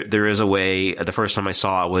 but there is a way. The first time I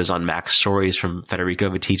saw it was on Mac Stories from Federico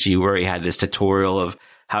Vitici, where he had this tutorial of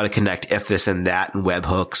how to connect if this and that and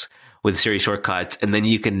webhooks with Siri shortcuts. And then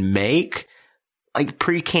you can make like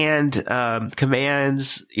pre-canned,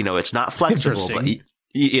 commands. It's not flexible, but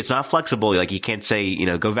it's not flexible. Like you can't say,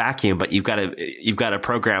 go vacuum, but you've got to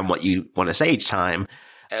program what you want to say each time.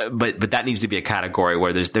 But that needs to be a category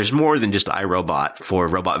where there's more than just iRobot for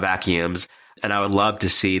robot vacuums. And I would love to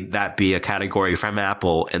see that be a category from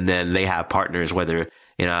Apple. And then they have partners, whether,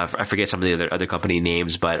 I forget some of the other company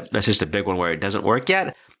names, but that's just a big one where it doesn't work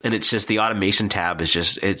yet. And it's just the automation tab is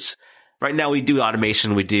just, right now we do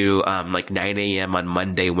automation. We do, like 9 a.m. on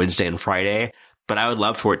Monday, Wednesday, and Friday. But I would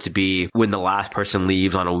love for it to be when the last person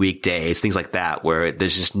leaves on a weekday, things like that, where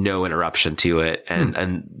there's just no interruption to it.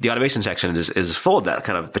 And the automation section is full of that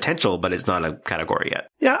kind of potential, but it's not a category yet.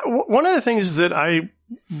 Yeah. One of the things that I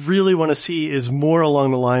really want to see is more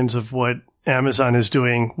along the lines of what Amazon is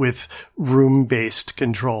doing with room-based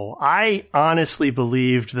control. I honestly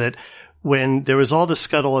believed that when there was all the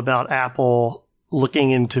scuttle about Apple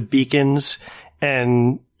looking into beacons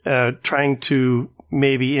and trying to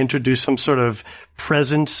maybe introduce some sort of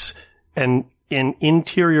presence and in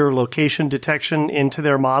interior location detection into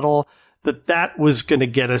their model, that was going to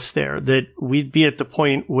get us there, that we'd be at the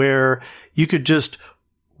point where you could just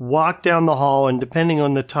walk down the hall and depending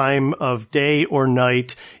on the time of day or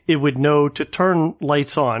night, it would know to turn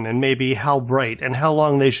lights on and maybe how bright and how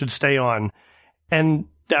long they should stay on. And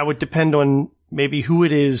that would depend on maybe who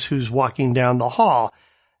it is who's walking down the hall.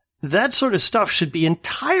 That sort of stuff should be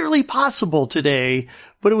entirely possible today,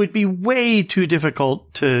 but it would be way too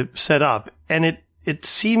difficult to set up. And it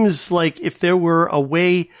seems like if there were a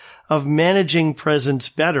way of managing presence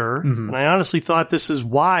better, and I honestly thought this is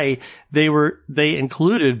why they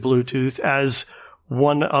included Bluetooth as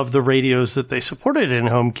one of the radios that they supported in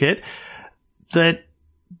HomeKit,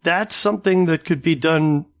 that's something that could be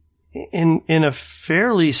done in a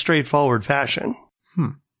fairly straightforward fashion.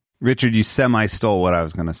 Richard, you semi-stole what I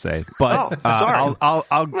was going to say, but sorry.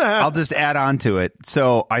 I'll just add on to it.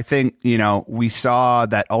 So I think, we saw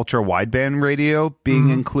that ultra wideband radio being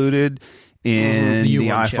included in the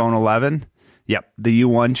iPhone 11. Yep, the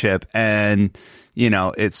U1 chip. And,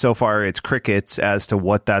 it's so far it's crickets as to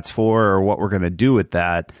what that's for or what we're going to do with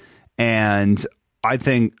that. And I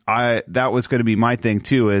think that was going to be my thing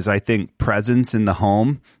too, is I think presence in the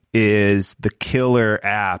home is the killer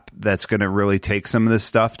app that's going to really take some of this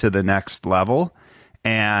stuff to the next level.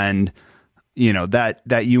 And, that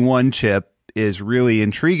U1 chip is really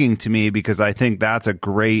intriguing to me because I think that's a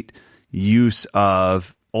great use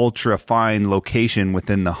of ultra fine location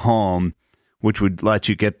within the home, which would let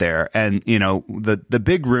you get there. And, the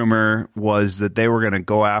big rumor was that they were going to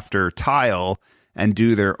go after Tile and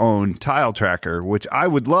do their own Tile tracker, which I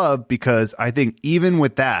would love because I think even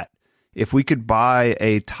with that, if we could buy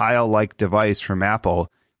a Tile-like device from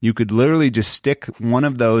Apple, you could literally just stick one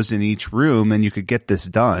of those in each room and you could get this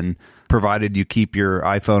done, provided you keep your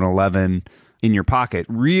iPhone 11 in your pocket.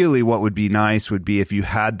 Really, what would be nice would be if you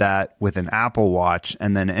had that with an Apple Watch,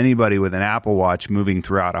 and then anybody with an Apple Watch moving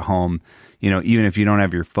throughout a home, even if you don't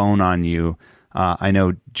have your phone on you. I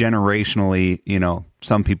know generationally,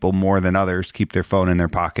 some people more than others keep their phone in their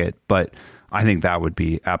pocket, but I think that would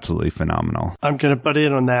be absolutely phenomenal. I'm going to butt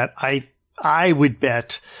in on that. I would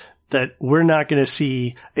bet that we're not going to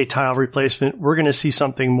see a tile replacement. We're going to see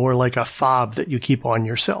something more like a fob that you keep on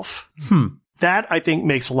yourself. That, I think,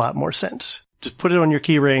 makes a lot more sense. Just put it on your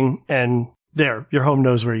key ring and there, your home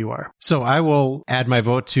knows where you are. So I will add my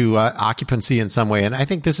vote to occupancy in some way. And I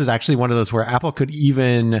think this is actually one of those where Apple could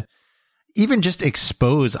even just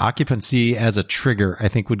expose occupancy as a trigger, I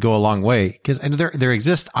think would go a long way. Because there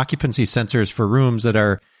exist occupancy sensors for rooms that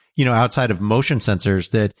are, outside of motion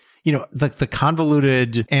sensors that, the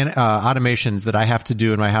convoluted automations that I have to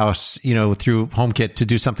do in my house, through HomeKit to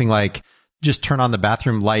do something like just turn on the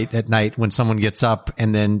bathroom light at night when someone gets up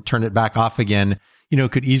and then turn it back off again,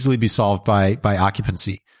 could easily be solved by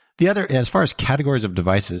occupancy. The other, as far as categories of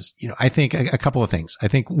devices, I think a couple of things. I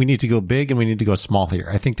think we need to go big and we need to go small here.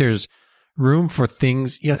 I think there's room for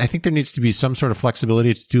things. I think there needs to be some sort of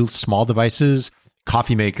flexibility to do small devices,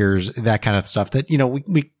 coffee makers, that kind of stuff that,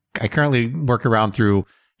 I currently work around through,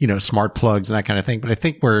 smart plugs and that kind of thing. But I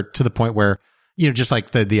think we're to the point where, just like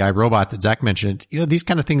the iRobot that Zach mentioned, these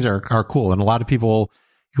kind of things are cool. And a lot of people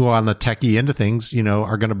who are on the techie end of things,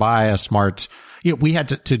 are going to buy a smart, we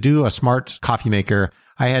had to do a smart coffee maker.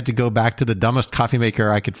 I had to go back to the dumbest coffee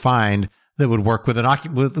maker I could find that would work with an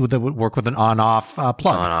on-off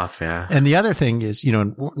plug. On-off, yeah. And the other thing is,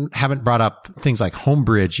 haven't brought up things like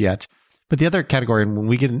HomeBridge yet. But the other category, when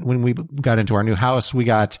we got into our new house,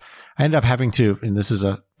 I ended up having to, and this is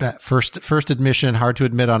a first admission, hard to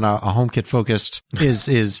admit on a HomeKit focused,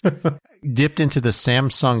 is dipped into the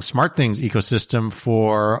Samsung SmartThings ecosystem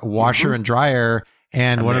for washer and dryer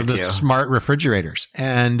and one of the smart refrigerators.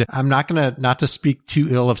 And I'm not to speak too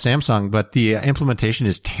ill of Samsung, but the implementation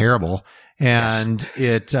is terrible. And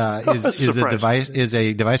it is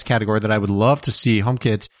a device category that I would love to see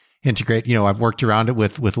HomeKit integrate. I've worked around it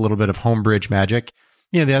with a little bit of HomeBridge magic.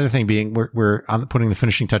 The other thing being we're on putting the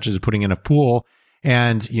finishing touches of putting in a pool.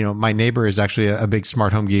 And, my neighbor is actually a big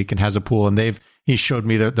smart home geek and has a pool, and he showed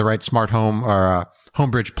me the right smart home or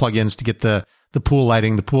HomeBridge plugins to get the pool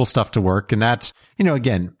lighting, the pool stuff to work. And that's,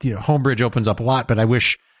 again, HomeBridge opens up a lot, but I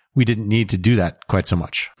wish we didn't need to do that quite so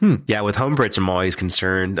much. Yeah, with HomeBridge, I'm always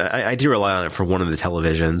concerned. I do rely on it for one of the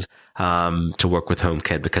televisions to work with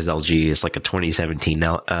HomeKit because LG is like a 2017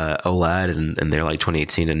 OLED and they're like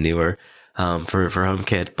 2018 and newer for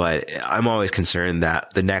HomeKit. But I'm always concerned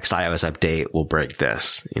that the next iOS update will break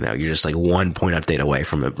this. You're just like 1 point update away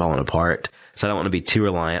from it falling apart. So I don't want to be too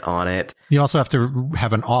reliant on it. You also have to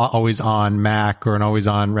have an always on Mac or an always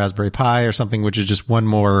on Raspberry Pi or something, which is just one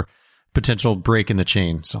more potential break in the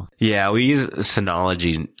chain. So yeah, we use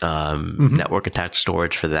Synology network attached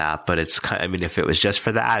storage for that, but it's if it was just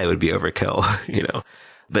for that, it would be overkill,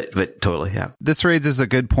 But totally, yeah. This raises a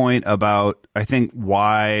good point about I think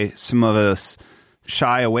why some of us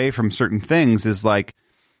shy away from certain things is like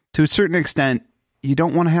to a certain extent you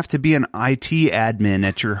don't want to have to be an IT admin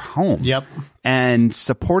at your home. Yep. And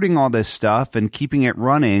supporting all this stuff and keeping it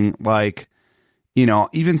running like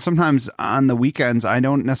even sometimes on the weekends, I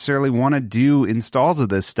don't necessarily want to do installs of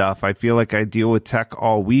this stuff. I feel like I deal with tech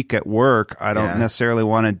all week at work. I don't necessarily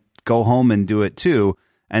want to go home and do it too.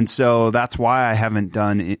 And so that's why I haven't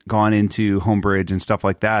gone into HomeBridge and stuff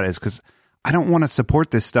like that is because I don't want to support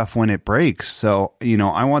this stuff when it breaks. So,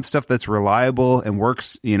 I want stuff that's reliable and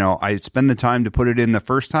works. I spend the time to put it in the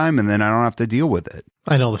first time and then I don't have to deal with it.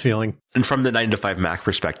 I know the feeling. And from the 9 to 5 Mac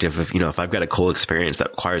perspective, if I've got a cool experience that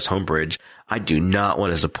requires HomeBridge, I do not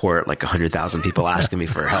want to support like 100,000 people asking me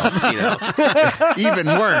for help, Even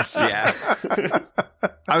worse. Yeah.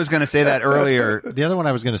 I was going to say that earlier. The other one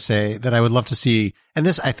I was going to say that I would love to see, and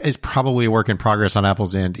this is probably a work in progress on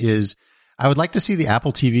Apple's end, is I would like to see the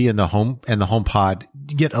Apple TV and the HomePod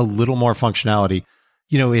get a little more functionality.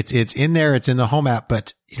 It's in there, it's in the Home app,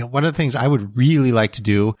 but one of the things I would really like to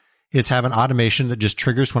do is have an automation that just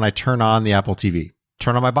triggers when I turn on the Apple TV,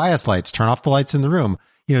 turn on my bias lights, turn off the lights in the room.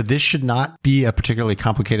 This should not be a particularly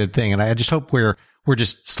complicated thing. And I just hope we're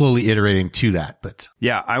just slowly iterating to that. But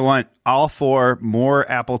yeah, I want all for more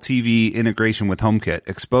Apple TV integration with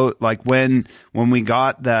HomeKit. Like when we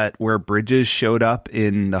got that where bridges showed up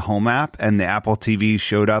in the Home app and the Apple TV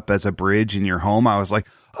showed up as a bridge in your home, I was like,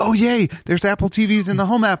 oh yay, there's Apple TVs in the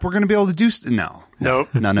Home app. We're going to be able to do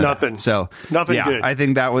Nope, none of nothing. That. So nothing yeah, good. I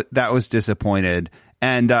think that was disappointed.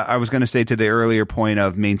 And I was going to say to the earlier point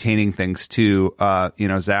of maintaining things too,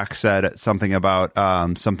 Zach said something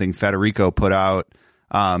about something Federico put out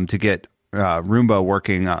to get Roomba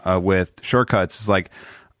working with shortcuts. It's like,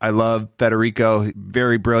 I love Federico,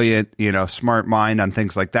 very brilliant, smart mind on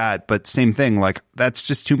things like that. But same thing, like that's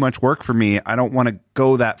just too much work for me. I don't want to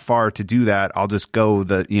go that far to do that. I'll just go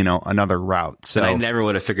another route. So and I never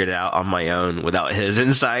would have figured it out on my own without his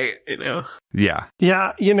insight, Yeah.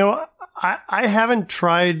 Yeah. I haven't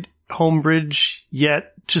tried Homebridge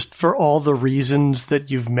yet, just for all the reasons that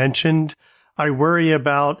you've mentioned. I worry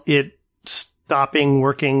about it stopping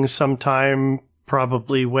working sometime,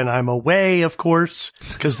 probably when I'm away, of course,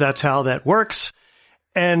 because that's how that works.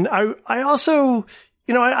 And I also,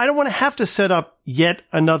 I don't want to have to set up yet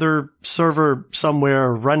another server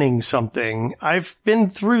somewhere running something. I've been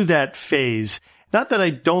through that phase. Not that I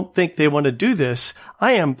don't think they want to do this.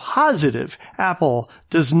 I am positive Apple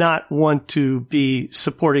does not want to be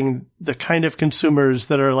supporting the kind of consumers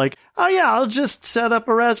that are like, oh yeah, I'll just set up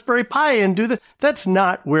a Raspberry Pi and do that. That's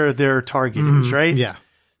not where their target is, right? Yeah.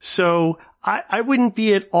 So I wouldn't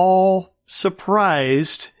be at all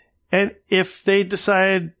surprised. And if they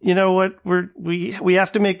decide, you know what, we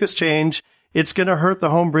have to make this change. It's going to hurt the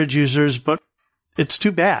Homebridge users, but it's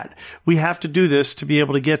too bad. We have to do this to be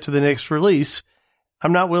able to get to the next release.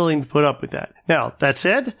 I'm not willing to put up with that. Now, that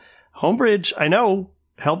said, Homebridge, I know,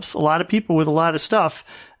 helps a lot of people with a lot of stuff.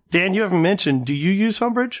 Dan, you haven't mentioned, do you use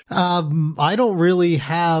Homebridge? I don't really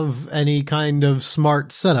have any kind of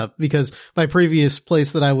smart setup because my previous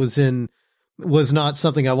place that I was in was not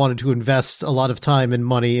something I wanted to invest a lot of time and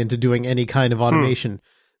money into doing any kind of automation.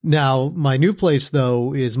 Now, my new place,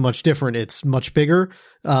 though, is much different. It's much bigger.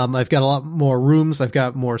 I've got a lot more rooms. I've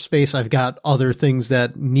got more space. I've got other things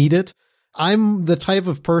that need it. I'm the type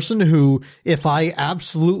of person who, if I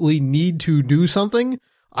absolutely need to do something,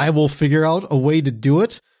 I will figure out a way to do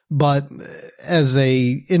it. But as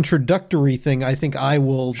a introductory thing, I think I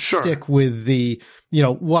will stick with the,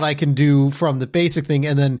 what I can do from the basic thing.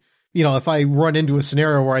 And then, if I run into a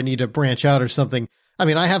scenario where I need to branch out or something, I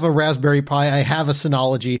mean, I have a Raspberry Pi, I have a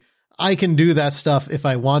Synology. I can do that stuff if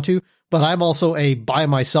I want to, but I'm also a by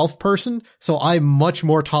myself person. So I'm much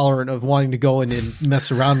more tolerant of wanting to go in and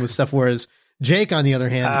mess around with stuff. Whereas Jake, on the other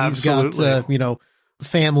hand, he's got,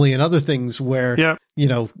 family and other things where,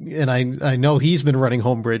 and I know he's been running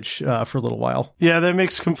Homebridge for a little while. Yeah, that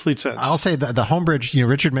makes complete sense. I'll say that the Homebridge,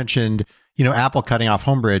 Richard mentioned, Apple cutting off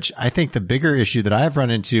Homebridge. I think the bigger issue that I've run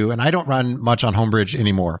into, and I don't run much on Homebridge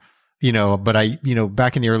anymore, but I,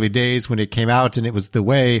 back in the early days when it came out and it was the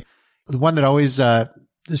one that always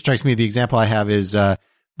strikes me, the example I have is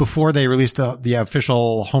before they released the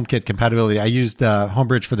official HomeKit compatibility, I used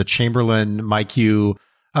Homebridge for the Chamberlain MyQ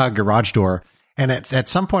garage door. And at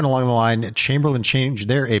some point along the line, Chamberlain changed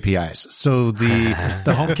their APIs. So the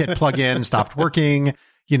HomeKit plugin stopped working.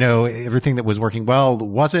 Everything that was working well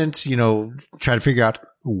wasn't, try to figure out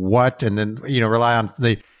what, and then, rely on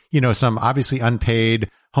the, some obviously unpaid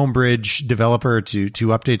Homebridge developer to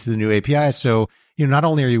update to the new API. So, not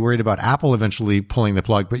only are you worried about Apple eventually pulling the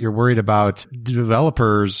plug, but you're worried about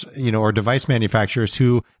developers, or device manufacturers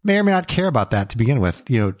who may or may not care about that to begin with,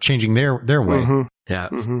 changing their way. Mm-hmm. Yeah.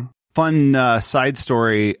 Mm-hmm. Fun side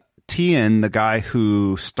story. Tian, the guy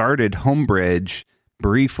who started Homebridge,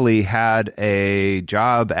 briefly had a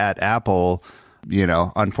job at Apple,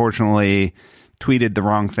 unfortunately tweeted the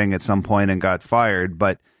wrong thing at some point and got fired.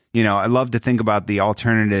 But, I love to think about the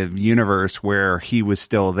alternative universe where he was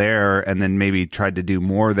still there and then maybe tried to do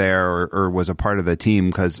more there or was a part of the team,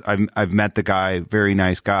 because I've met the guy, very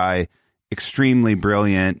nice guy, extremely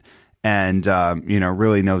brilliant, and,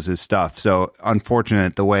 really knows his stuff. So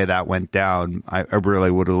unfortunate the way that went down. I really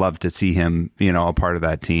would have loved to see him, a part of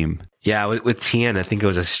that team. Yeah, with Tian, I think it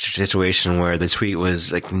was a situation where the tweet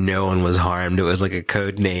was like, no one was harmed. It was like a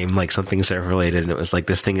code name, like something server related. And it was like,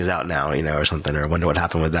 this thing is out now, or something, or I wonder what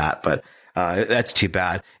happened with that. But, that's too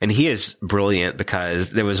bad. And he is brilliant because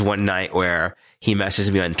there was one night where he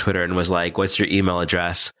messaged me on Twitter and was like, what's your email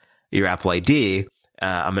address, your Apple ID?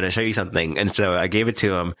 I'm going to show you something. And so I gave it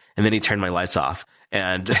to him, and then he turned my lights off.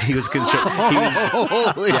 And he was he had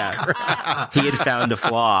found a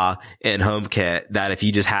flaw in HomeKit that if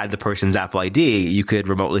you just had the person's Apple ID, you could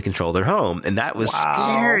remotely control their home. And that was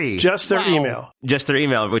scary. Just their email. Just their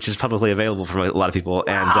email, which is publicly available for a lot of people.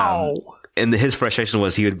 And his frustration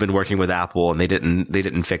was he had been working with Apple and they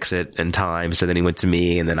didn't fix it in time. So then he went to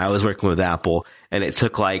me, and then I was working with Apple, and it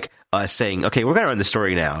took like us saying, okay, we're going to run the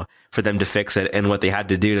story now for them to fix it. And what they had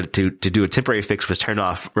to do to do a temporary fix was turn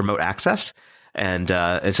off remote access. And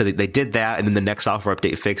so they did that, and then the next software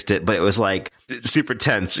update fixed it, but it was like super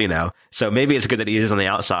tense, so maybe it's good that he is on the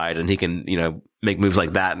outside and he can, make moves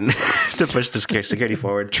like that and to push the security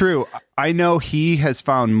forward. True. I know he has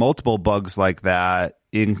found multiple bugs like that,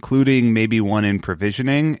 including maybe one in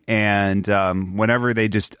provisioning. And whenever they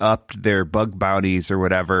just upped their bug bounties or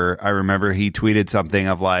whatever, I remember he tweeted something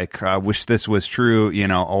of like, I wish this was true,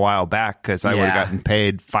 a while back, because I would have gotten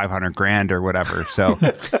paid $500,000 or whatever. So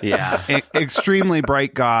extremely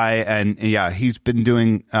bright guy. And he's been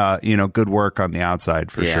doing, good work on the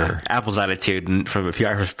outside for sure. Apple's attitude from a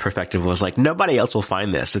PR perspective was like, nobody else will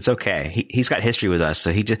find this. It's okay. He's got history with us.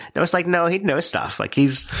 So he knows stuff. Like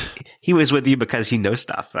he was with you because he knows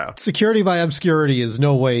stuff, though. Security by obscurity is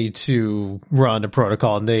no way to run a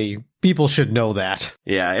protocol, and people should know that.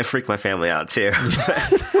 Yeah, it freaked my family out too.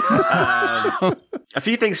 A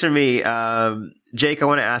few things for me. Jake, I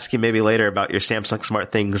want to ask you maybe later about your Samsung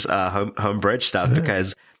SmartThings home bridge stuff,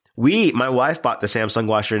 because my wife bought the Samsung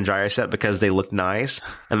washer and dryer set because they look nice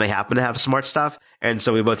and they happen to have smart stuff. And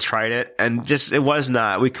so we both tried it, and it was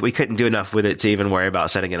not, we couldn't do enough with it to even worry about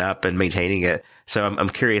setting it up and maintaining it. So I'm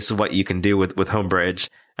curious what you can do with HomeBridge.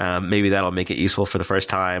 Maybe that'll make it useful for the first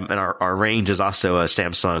time. And our range is also a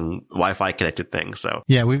Samsung Wi-Fi connected thing. So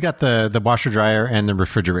yeah, we've got the washer dryer and the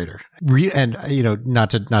refrigerator. And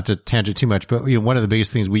not to tangent too much, but one of the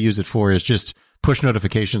biggest things we use it for is just push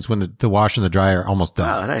notifications when the wash and the dryer are almost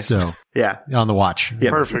done. Oh, nice. So yeah, on the watch. Yeah.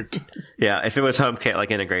 Perfect. Yeah. If it was HomeKit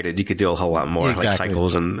like integrated, you could do a whole lot more like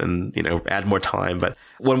cycles and add more time. But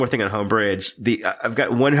one more thing on HomeBridge, I've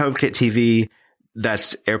got one HomeKit TV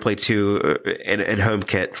that's AirPlay 2 and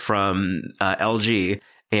HomeKit from LG.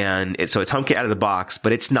 And it's HomeKit out of the box,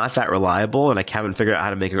 but it's not that reliable, and I haven't figured out how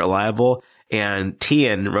to make it reliable. And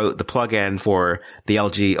Tian wrote the plugin for the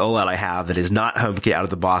LG OLED I have that is not HomeKit out of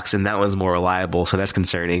the box, and that one's more reliable, so that's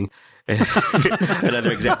concerning.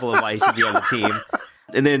 Another example of why you should be on the team.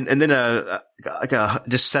 And then a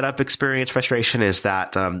just setup experience frustration is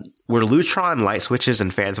that we're Lutron light switches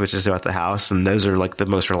and fan switches throughout the house, and those are like the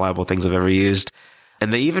most reliable things I've ever used.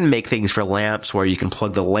 And they even make things for lamps where you can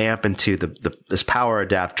plug the lamp into this power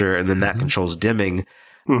adapter, and then that controls dimming.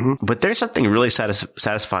 Mm-hmm. But there's something really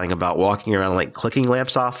satisfying about walking around like clicking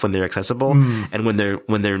lamps off when they're accessible, and when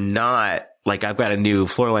they're not. Like I've got a new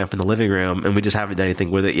floor lamp in the living room, and we just haven't done anything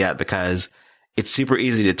with it yet because it's super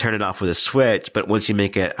easy to turn it off with a switch. But once you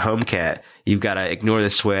make it HomeKit, you've got to ignore the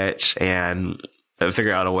switch and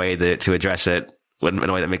figure out a way to address it in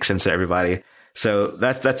a way that makes sense to everybody. So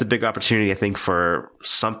that's a big opportunity, I think, for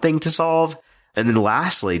something to solve. And then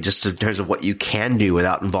lastly, just in terms of what you can do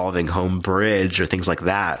without involving HomeBridge or things like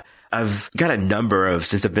that, I've got a number of,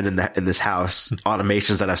 since I've been in this house,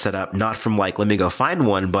 automations that I've set up, not from like, let me go find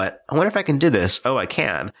one, but I wonder if I can do this. Oh, I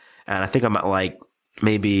can. And I think I'm at like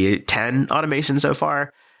maybe 10 automations so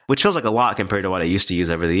far, which feels like a lot compared to what I used to use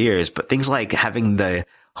over the years. But things like having the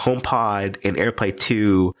HomePod and AirPlay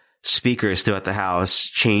 2 speakers throughout the house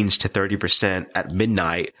change to 30% at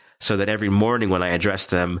midnight, so that every morning when I address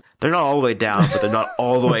them, they're not all the way down, but they're not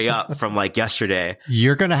all the way up from like yesterday.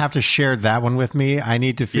 You're going to have to share that one with me. I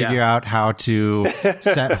need to figure out how to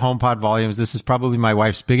set HomePod volumes. This is probably my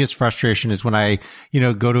wife's biggest frustration, is when I,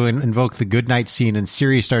 go to invoke the goodnight scene and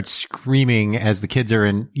Siri starts screaming as the kids are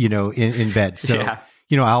in bed. So,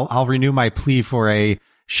 I'll renew my plea for a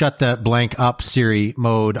shut the blank up Siri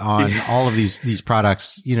mode on all of these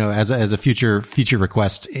products, as a future feature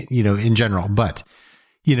request, in general. But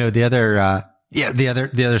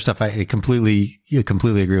the other stuff, I completely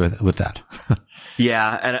agree with that.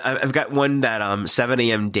 Yeah. And I've got one that, 7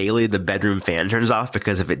 a.m. daily, the bedroom fan turns off,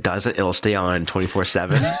 because if it doesn't, it'll stay on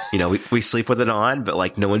 24/7. We sleep with it on, but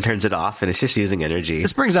like no one turns it off, and it's just using energy.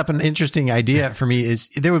 This brings up an interesting idea for me. Is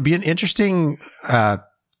there would be an interesting,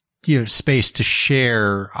 space to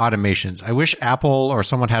share automations. I wish Apple or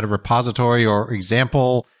someone had a repository or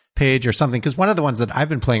example page or something. Cause one of the ones that I've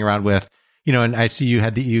been playing around with, and I see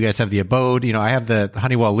you guys have the Abode, I have the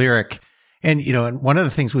Honeywell Lyric, and, and one of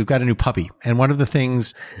the things, we've got a new puppy. And one of the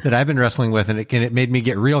things that I've been wrestling with, and it made me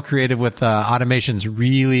get real creative with automations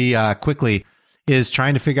really quickly, is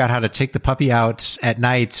trying to figure out how to take the puppy out at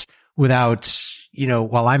night without,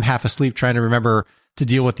 while I'm half asleep, trying to remember to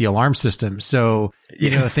deal with the alarm system. So,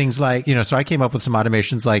 things like, so I came up with some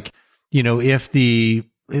automations like, if the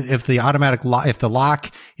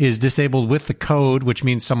lock is disabled with the code, which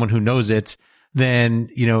means someone who knows it, then,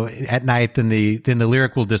 at night, then the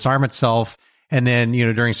Lyric will disarm itself. And then,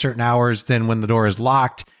 during certain hours, then when the door is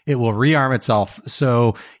locked, it will rearm itself.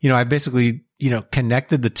 So, I basically,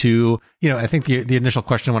 connected the two. I think the initial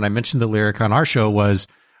question when I mentioned the Lyric on our show was,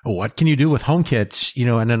 what can you do with HomeKit,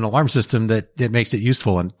 and an alarm system that makes it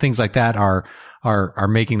useful, and things like that are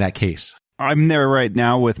making that case. I'm there right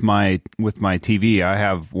now with my TV. I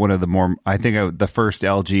have one of the the first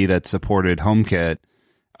LG that supported HomeKit.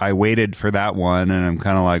 I waited for that one, and I'm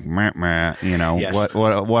kind of like, meh, meh, Yes.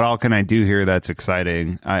 what all can I do here that's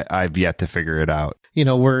exciting? I've yet to figure it out.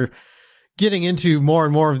 We're getting into more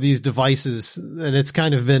and more of these devices, and it's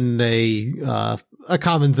kind of been a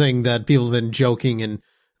common thing that people have been joking and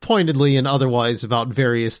pointedly and otherwise about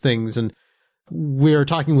various things. And we're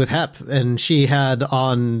talking with Hep, and she had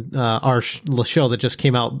on our show that just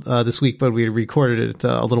came out this week, but we recorded it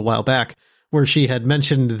a little while back, where she had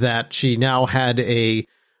mentioned that she now had a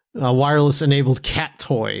wireless enabled cat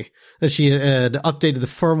toy, that she had updated the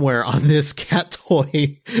firmware on this cat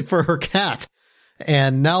toy for her cat.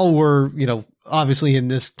 And now we're, obviously in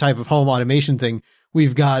this type of home automation thing,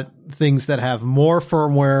 we've got things that have more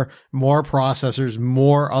firmware, more processors,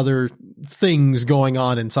 more other things going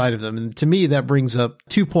on inside of them. And to me, that brings up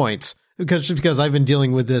 2 points, because I've been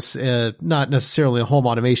dealing with this, not necessarily in a home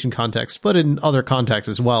automation context, but in other contexts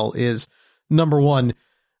as well, is number one,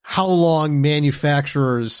 how long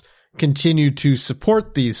manufacturers continue to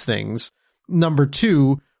support these things. Number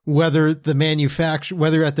two, whether at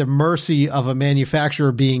the mercy of a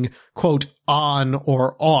manufacturer being, quote, on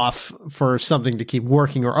or off for something to keep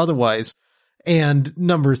working or otherwise. And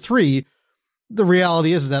number three, the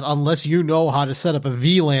reality is that unless you know how to set up a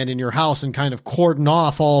VLAN in your house and kind of cordon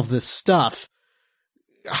off all of this stuff,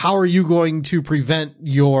 how are you going to prevent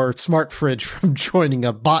your smart fridge from joining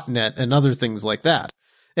a botnet and other things like that?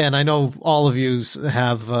 And I know all of you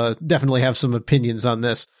have definitely have some opinions on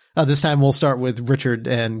this. This time we'll start with Richard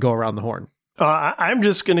and go around the horn. I'm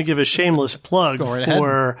just going to give a shameless plug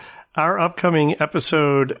for our upcoming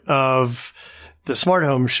episode of the Smart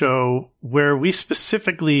Home Show, where we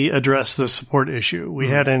specifically address the support issue. We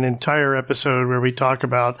had an entire episode where we talk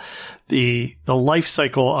about the life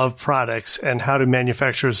cycle of products and how do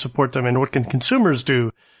manufacturers support them and what can consumers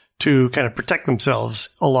do to kind of protect themselves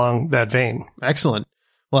along that vein. Excellent.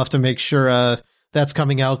 We'll have to make sure that's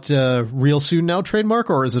coming out real soon now, trademark,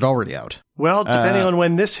 or is it already out? Well, depending on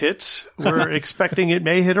when this hits, we're expecting it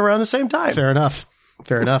may hit around the same time. Fair enough.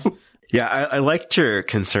 Yeah, I liked your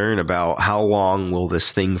concern about how long will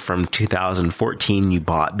this thing from 2014 you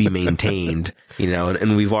bought be maintained,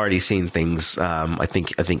 and we've already seen things. I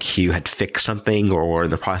think Hugh had fixed something or in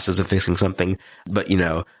the process of fixing something, but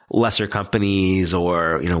lesser companies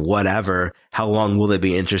or, whatever, how long will they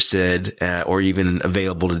be interested or even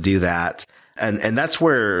available to do that? And that's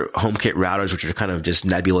where HomeKit routers, which are kind of just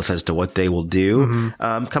nebulous as to what they will do,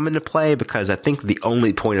 come into play, because I think the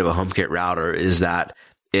only point of a HomeKit router is that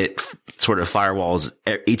it sort of firewalls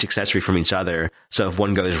each accessory from each other. So if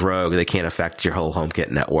one goes rogue, they can't affect your whole HomeKit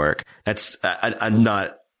network. I'm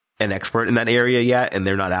not an expert in that area yet, and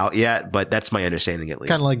they're not out yet, but that's my understanding at least.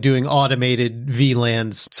 Kind of like doing automated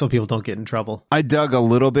VLANs so people don't get in trouble. I dug a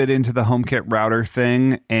little bit into the HomeKit router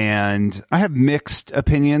thing, and I have mixed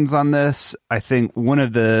opinions on this. I think one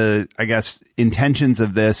of the, intentions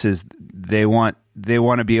of this is they want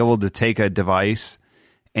to be able to take a device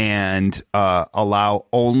and allow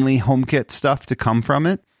only HomeKit stuff to come from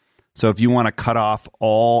it. So if you want to cut off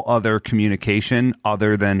all other communication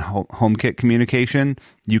other than HomeKit communication,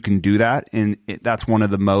 you can do that. And that's one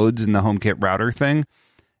of the modes in the HomeKit router thing.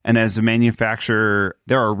 And as a manufacturer,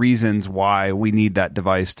 there are reasons why we need that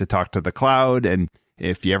device to talk to the cloud. And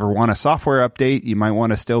if you ever want a software update, you might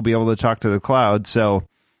want to still be able to talk to the cloud. So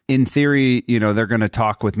in theory, they're going to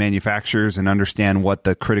talk with manufacturers and understand what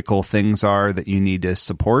the critical things are that you need to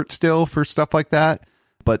support still for stuff like that.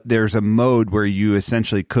 But there's a mode where you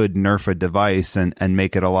essentially could nerf a device and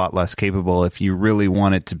make it a lot less capable if you really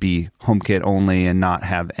want it to be HomeKit only and not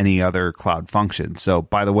have any other cloud function. So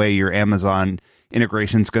by the way, your Amazon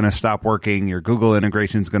integration is going to stop working, your Google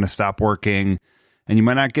integration is going to stop working, and you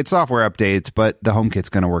might not get software updates, but the HomeKit's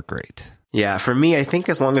going to work great. Yeah, for me, I think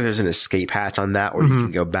as long as there's an escape hatch on that where you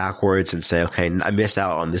can go backwards and say, okay, I missed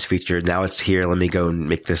out on this feature. Now it's here. Let me go and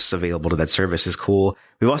make this available to that service is cool.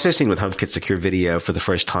 We've also seen with HomeKit Secure Video for the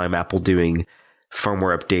first time, Apple doing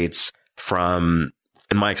firmware updates from,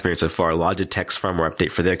 in my experience so far, Logitech's firmware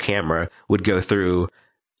update for their camera would go through,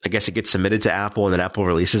 I guess it gets submitted to Apple and then Apple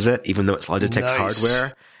releases it, even though it's Logitech's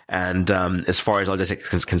hardware. And as far as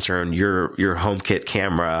Logitech is concerned, your HomeKit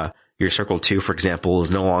camera, your Circle 2, for example, is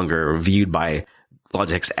no longer viewed by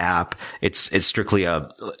Logitech's app. It's strictly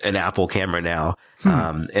an Apple camera now.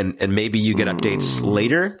 And maybe you get updates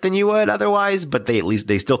later than you would otherwise, but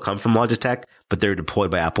they still come from Logitech, but they're deployed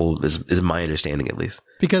by Apple is my understanding at least.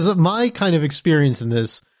 Because my kind of experience in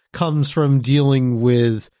this comes from dealing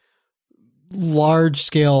with large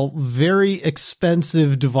scale, very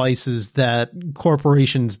expensive devices that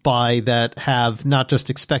corporations buy that have not just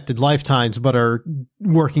expected lifetimes, but are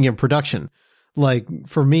working in production. Like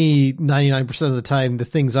for me, 99% of the time, the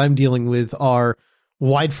things I'm dealing with are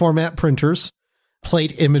wide format printers,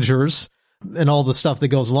 plate imagers, and all the stuff that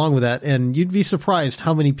goes along with that. And you'd be surprised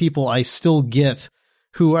how many people I still get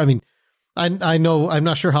who, I mean, I know, I'm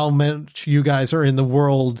not sure how much you guys are in the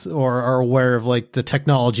world or are aware of like the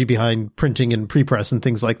technology behind printing and prepress and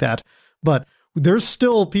things like that, but there's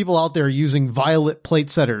still people out there using violet plate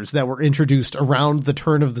setters that were introduced around the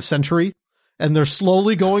turn of the century, and they're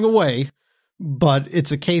slowly going away. But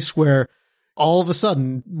it's a case where all of a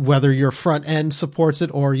sudden, whether your front end supports it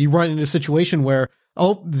or you run into a situation where,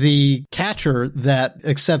 the catcher that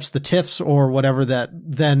accepts the TIFFs or whatever that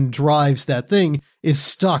then drives that thing is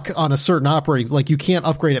stuck on a certain operating, like you can't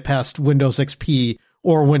upgrade it past Windows XP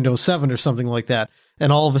or Windows 7 or something like that.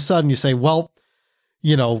 And all of a sudden you say, well,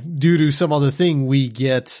 due to some other thing, we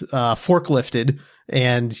get forklifted,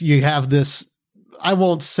 and you have this, I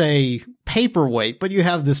won't say paperweight, but you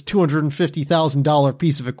have this $250,000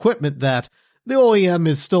 piece of equipment that the OEM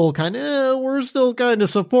is still we're still kind of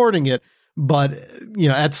supporting it. But,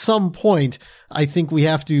 at some point, I think we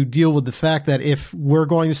have to deal with the fact that if we're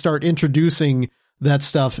going to start introducing that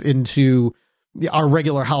stuff into our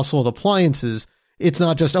regular household appliances, it's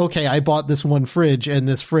not just, okay, I bought this one fridge and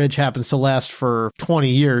this fridge happens to last for 20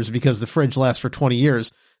 years because the fridge lasts for 20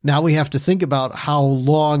 years. Now we have to think about how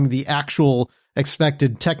long the actual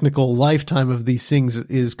expected technical lifetime of these things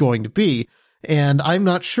is going to be. And I'm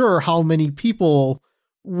not sure how many people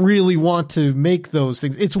really want to make those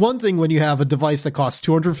things. It's one thing when you have a device that costs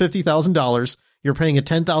 $250,000, you're paying a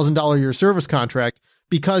 $10,000 a year service contract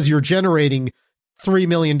because you're generating $3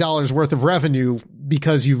 million worth of revenue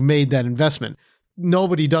because you've made that investment.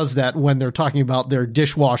 Nobody does that when they're talking about their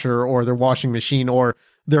dishwasher or their washing machine or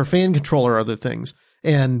their fan controller or other things.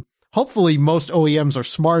 And hopefully most OEMs are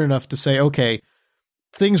smart enough to say, okay,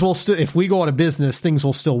 things will still, if we go out of business, things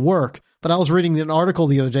will still work. But I was reading an article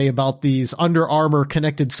the other day about these Under Armour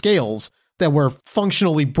connected scales that were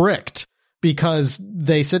functionally bricked because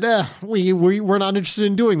they said, we're not interested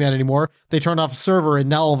in doing that anymore. They turned off a server and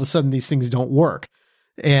now all of a sudden these things don't work.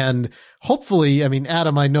 And hopefully, I mean,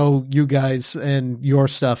 Adam, I know you guys and your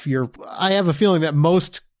stuff, I have a feeling that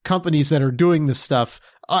most companies that are doing this stuff,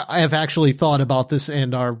 I have actually thought about this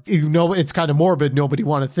and are, it's kind of morbid. Nobody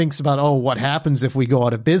thinks about, what happens if we go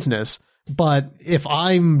out of business? But if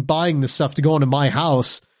I'm buying this stuff to go into my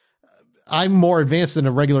house, I'm more advanced than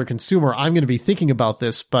a regular consumer. I'm going to be thinking about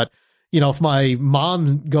this. But, if my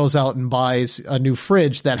mom goes out and buys a new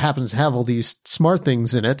fridge that happens to have all these smart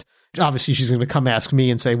things in it, obviously she's going to come ask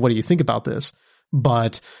me and say, what do you think about this?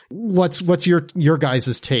 But what's your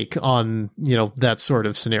guys' take on, that sort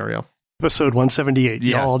of scenario? Episode 178.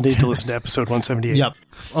 Yeah. Y'all need to listen to episode 178. Yep.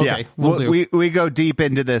 Okay. Yeah. We'll do. We go deep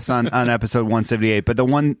into this on episode 178, but the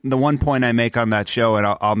one point I make on that show, and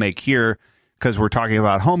I'll make here because we're talking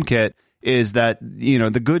about HomeKit, is that,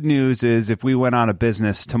 the good news is if we went out of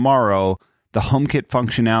business tomorrow, the HomeKit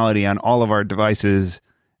functionality on all of our devices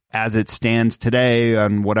as it stands today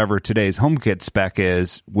on whatever today's HomeKit spec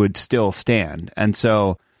is would still stand. And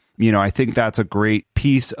so, I think that's a great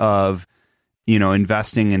piece of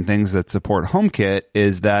investing in things that support HomeKit,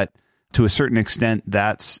 is that to a certain extent,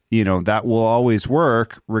 that's, that will always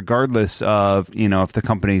work regardless of, if the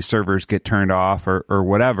company's servers get turned off or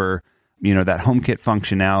whatever, that HomeKit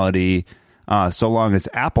functionality, so long as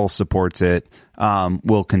Apple supports it,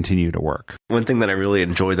 will continue to work. One thing that I really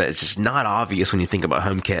enjoy that it's just not obvious when you think about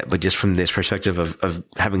HomeKit, but just from this perspective of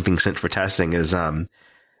having things sent for testing is,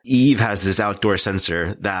 Eve has this outdoor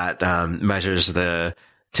sensor that, measures the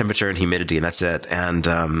temperature and humidity, and that's it. And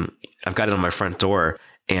I've got it on my front door,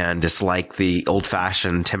 and it's like the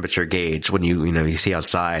old-fashioned temperature gauge when you see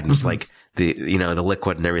outside, and it's like the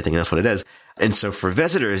liquid and everything. And that's what it is. And so for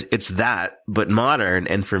visitors, it's that, but modern.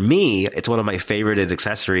 And for me, it's one of my favorited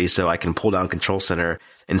accessories. So I can pull down Control Center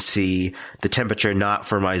and see the temperature, not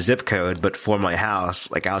for my zip code, but for my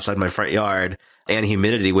house, like outside my front yard, and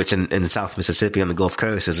humidity, which in South Mississippi on the Gulf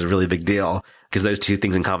Coast is a really big deal because those two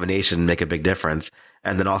things in combination make a big difference.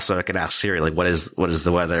 And then also I could ask Siri, like, what is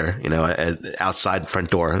the weather, outside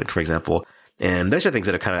front door, like, for example. And those are things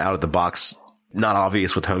that are kind of out of the box, not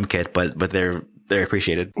obvious with HomeKit, but they're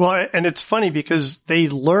appreciated. Well, and it's funny because they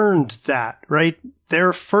learned that, right?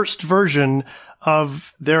 Their first version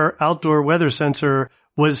of their outdoor weather sensor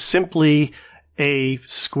was simply a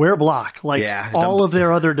square block, like all of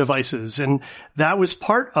their other devices. And that was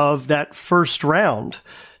part of that first round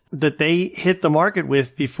that they hit the market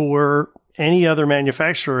with before any other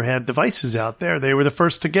manufacturer had devices out there. They were the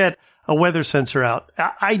first to get a weather sensor out.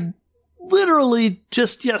 I literally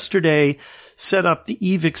just yesterday set up the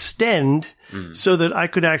Eve Extend so that I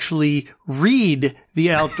could actually read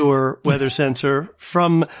the outdoor weather sensor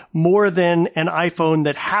from more than an iPhone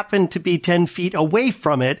that happened to be 10 feet away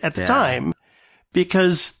from it at the time,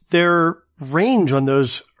 because their range on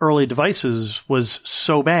those early devices was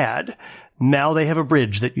so bad. Now they have a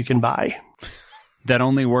bridge that you can buy. That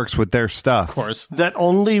only works with their stuff. Of course. That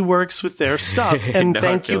only works with their stuff. And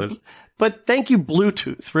thank you. But thank you,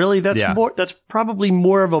 Bluetooth. Really, that's probably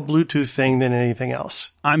more of a Bluetooth thing than anything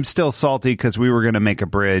else. I'm still salty because we were going to make a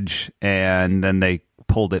bridge and then they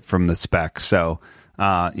pulled it from the spec. So,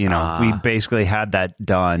 we basically had that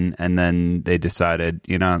done and then they decided,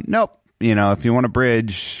 nope. If you want a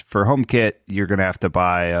bridge for HomeKit, you're going to have to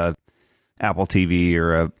buy a Apple TV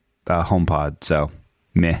or a HomePod. So,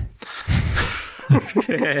 meh.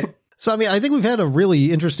 So, I think we've had a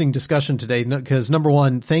really interesting discussion today because, number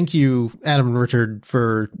one, thank you, Adam and Richard,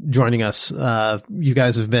 for joining us. You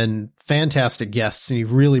guys have been fantastic guests and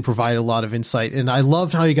you've really provided a lot of insight. And I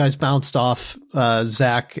loved how you guys bounced off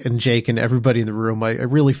Zach and Jake and everybody in the room. I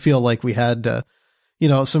really feel like we had,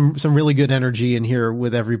 some really good energy in here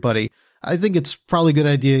with everybody. I think it's probably a good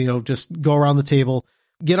idea, just go around the table,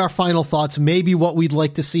 get our final thoughts, maybe what we'd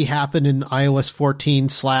like to see happen in iOS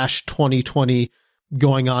 14/2020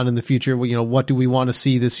 going on in the future. What do we want to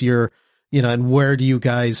see this year? And where do you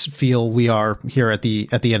guys feel we are here at the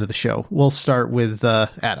end of the show? We'll start with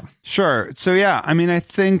Adam. Sure. So I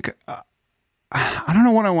think I don't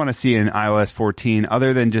know what I want to see in iOS 14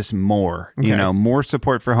 other than just more. Okay. More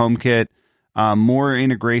support for HomeKit, more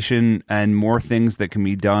integration, and more things that can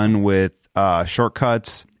be done with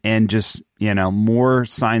shortcuts, and just more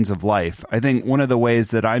signs of life. I think one of the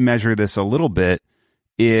ways that I measure this a little bit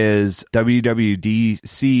is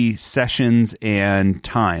WWDC sessions and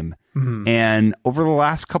time. Mm-hmm. And over the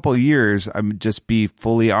last couple of years, I'm just be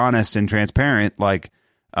fully honest and transparent,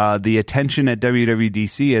 the attention at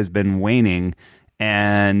WWDC has been waning.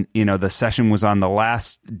 And, the session was on the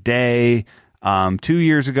last day 2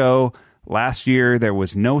 years ago. Last year, there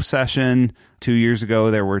was no session. 2 years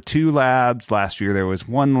ago, there were 2 labs. Last year, there was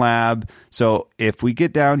 1 lab. So if we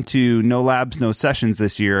get down to no labs, no sessions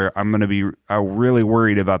this year, I'm going to be really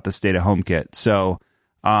worried about the state of HomeKit. So,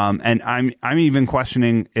 and I'm even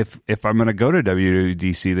questioning if I'm going to go to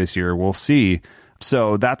WWDC this year. We'll see.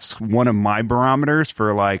 So that's one of my barometers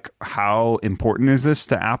for how important is this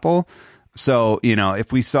to Apple. So,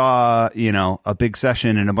 if we saw, a big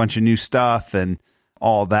session and a bunch of new stuff and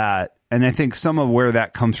all that. And I think some of where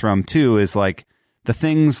that comes from too is the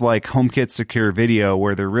things like HomeKit Secure Video,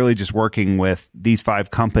 where they're really just working with these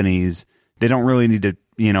 5 companies. They don't really need to,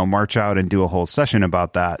 march out and do a whole session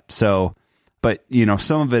about that. So, but,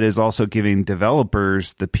 some of it is also giving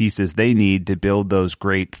developers the pieces they need to build those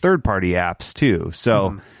great third-party apps too.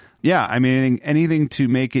 So, I think anything to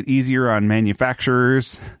make it easier on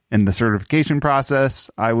manufacturers and the certification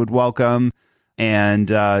process, I would welcome. And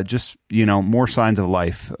just, more signs of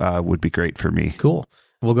life would be great for me. Cool.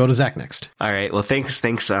 We'll go to Zach next. All right. Well, thanks,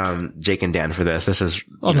 Jake and Dan for this. This is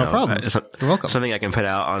no problem. You're welcome. Something I can put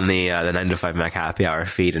out on the 9 to 5 Mac Happy Hour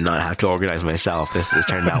feed and not have to organize myself. This has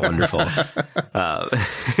turned out wonderful.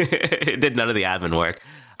 It did none of the admin work.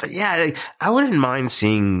 But I wouldn't mind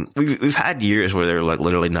seeing. We've had years where there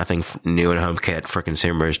literally nothing new in HomeKit for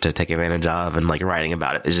consumers to take advantage of, and writing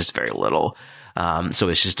about it is just very little. So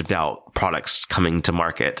it's just about products coming to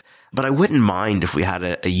market. But I wouldn't mind if we had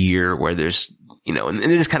a year where there's, and it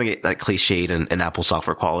is kind of like cliched in Apple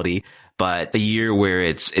software quality, but a year where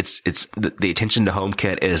it's the attention to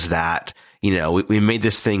HomeKit is that, we made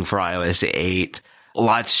this thing for iOS 8.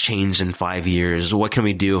 Lots changed in 5 years. What can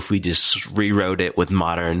we do if we just rewrote it with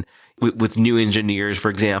with new engineers, for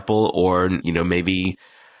example, or, maybe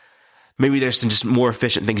there's some just more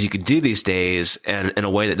efficient things you could do these days, and in a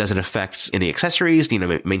way that doesn't affect any accessories,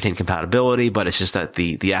 maintain compatibility, but it's just that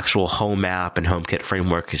the actual home app and HomeKit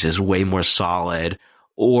framework is just way more solid.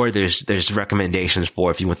 Or there's recommendations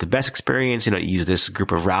for, if you want the best experience, use this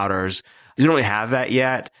group of routers. We don't really have that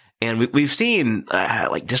yet. And we've seen,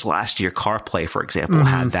 just last year, CarPlay, for example,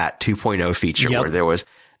 had that 2.0 feature where there was,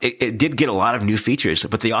 it did get a lot of new features,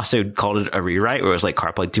 but they also called it a rewrite, where it was like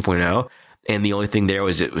CarPlay 2.0. And the only thing there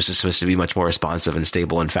was it was just supposed to be much more responsive and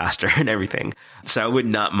stable and faster and everything. So I would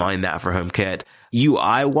not mind that for HomeKit.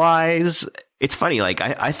 UI wise, it's funny.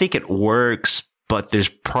 I think it works, but there's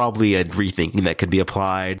probably a rethinking that could be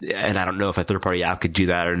applied. And I don't know if a third party app could do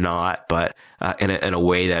that or not, but, in a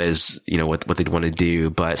way that is, what they'd want to do.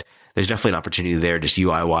 But there's definitely an opportunity there just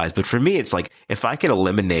UI wise. But for me, it's if I could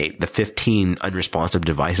eliminate the 15 unresponsive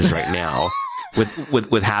devices right now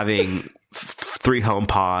with having 3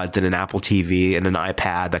 HomePods and an Apple TV and an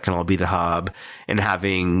iPad that can all be the hub, and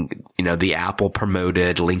having, the Apple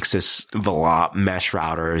promoted Linksys Velop mesh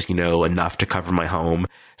routers, enough to cover my home.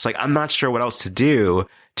 It's like, I'm not sure what else to do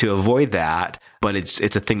to avoid that, but it's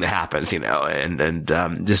a thing that happens,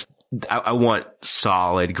 I want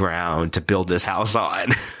solid ground to build this house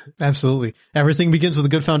on. Absolutely. Everything begins with a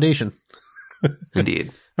good foundation.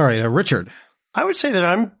 Indeed. All right, Richard. I would say that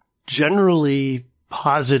I'm generally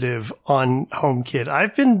positive on HomeKit.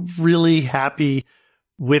 I've been really happy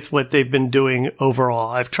with what they've been doing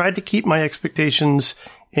overall. I've tried to keep my expectations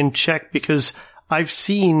in check because I've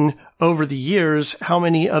seen over the years how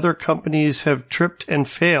many other companies have tripped and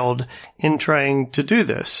failed in trying to do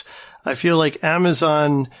this. I feel like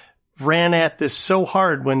Amazon ran at this so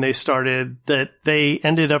hard when they started that they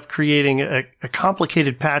ended up creating a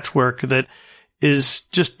complicated patchwork that is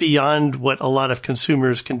just beyond what a lot of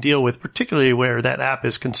consumers can deal with, particularly where that app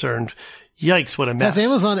is concerned. Yikes, what a mess. Has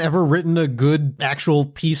Amazon ever written a good actual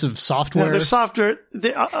piece of software? No, their software,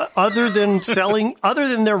 other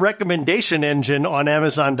than their recommendation engine on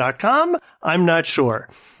Amazon.com, I'm not sure.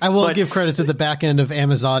 I will give credit to the back end of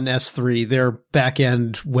Amazon S3. Their back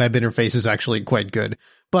end web interface is actually quite good,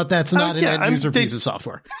 but that's not an end user piece of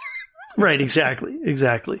software. Right,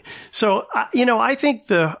 exactly. So, I think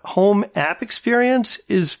the home app experience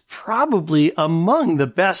is probably among the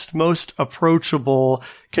best, most approachable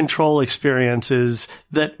control experiences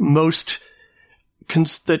that most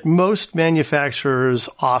manufacturers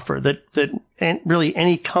offer, that really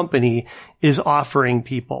any company is offering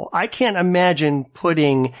people. I can't imagine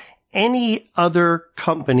putting any other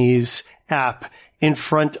company's app in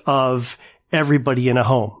front of everybody in a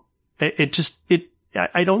home.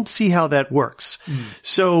 I don't see how that works.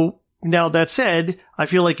 So now that said, I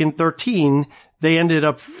feel like in 13, they ended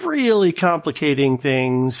up really complicating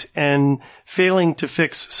things and failing to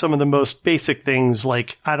fix some of the most basic things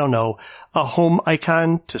like, I don't know, a home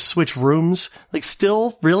icon to switch rooms. Like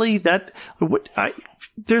still really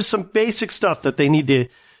there's some basic stuff that they need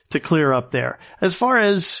to clear up there. As far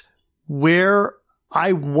as where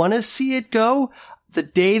I want to see it go, the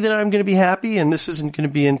day that I'm going to be happy, and this isn't going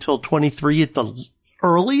to be until 23 at the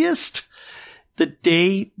earliest, the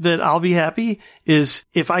day that I'll be happy is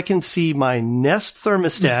if I can see my Nest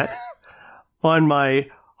thermostat on my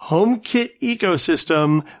HomeKit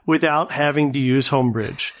ecosystem without having to use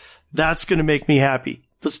Homebridge. That's going to make me happy.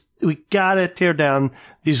 We got to tear down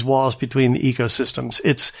these walls between the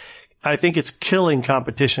ecosystems. I think it's killing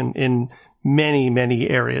competition in many, many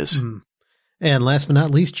areas. And last but not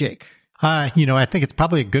least, Jake. I think it's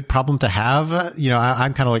probably a good problem to have.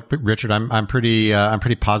 I'm kind of like Richard. I'm pretty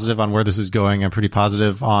positive on where this is going. I'm pretty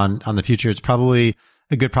positive on the future. It's probably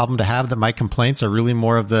a good problem to have that my complaints are really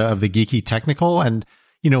more of the geeky technical. And,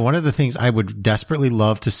 one of the things I would desperately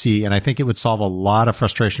love to see, and I think it would solve a lot of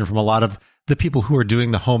frustration from a lot of the people who are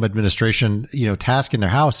doing the home administration, task in their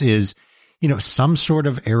house is, some sort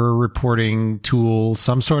of error reporting tool,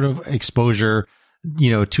 some sort of exposure,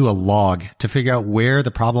 to a log to figure out where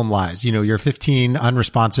the problem lies. Your 15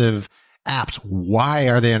 unresponsive apps, why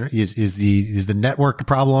are they, is the network a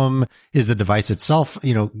problem? Is the device itself,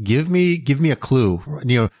 give me a clue.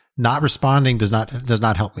 Not responding does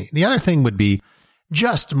not help me. The other thing would be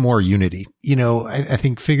just more unity. I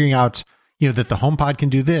think figuring out, that the HomePod can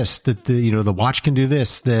do this, that the watch can do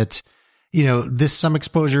this, that, this, some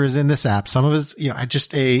exposure is in this app. Some of it's,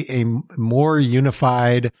 just a more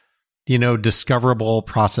unified, discoverable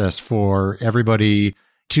process for everybody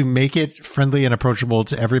to make it friendly and approachable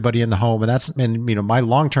to everybody in the home. And my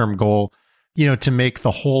long-term goal, to make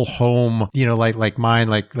the whole home, like mine,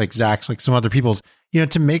 like Zach's, like some other people's,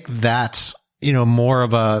 to make that, more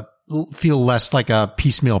of feel less like a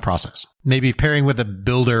piecemeal process, maybe pairing with a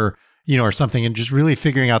builder, or something, and just really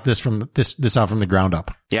figuring out this out from the ground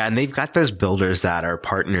up. Yeah. And they've got those builders that are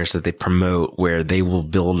partners that they promote where they will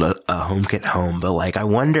build a HomeKit home. But I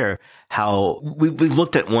wonder how we've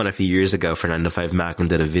looked at one a few years ago for 9to5Mac and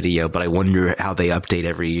did a video, but I wonder how they update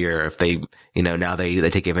every year. If they, now they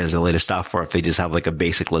take advantage of the latest stuff, or if they just have a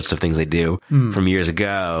basic list of things they do from years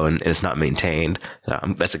ago and it's not maintained. So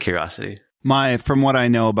that's a curiosity. From what I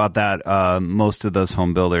know about that, most of those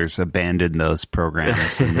home builders abandoned those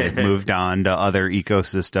programs and they've moved on to other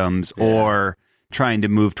ecosystems or trying to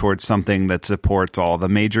move towards something that supports all the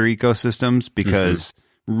major ecosystems because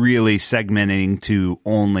really segmenting to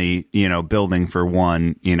only, building for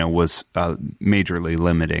one, was majorly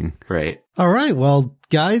limiting. Right. All right. Well,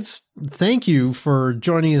 guys, thank you for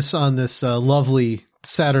joining us on this lovely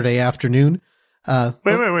Saturday afternoon.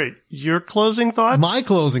 Wait. Your closing thoughts? My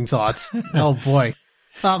closing thoughts. Oh boy.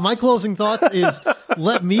 My closing thoughts is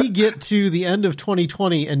let me get to the end of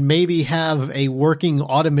 2020 and maybe have a working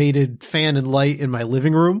automated fan and light in my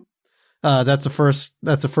living room. That's the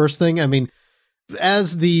first thing. I mean,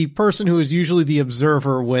 as the person who is usually the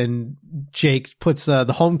observer when Jake puts the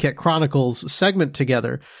HomeKit Chronicles segment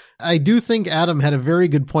together, I do think Adam had a very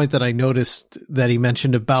good point that I noticed that he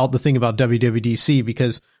mentioned about the thing about WWDC,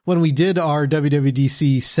 because when we did our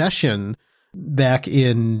WWDC session back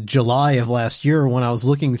in July of last year, when I was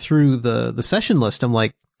looking through the session list, I'm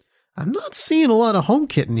like, I'm not seeing a lot of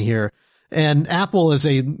HomeKit in here. And Apple is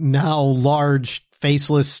a now large,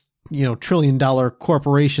 faceless, $1 trillion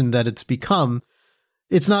corporation that it's become.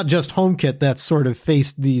 It's not just HomeKit that's sort of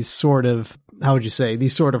faced these sort of,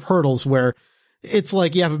 these sort of hurdles where it's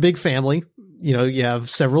like you have a big family, you have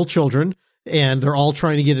several children, and they're all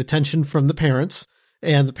trying to get attention from the parents,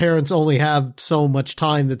 and the parents only have so much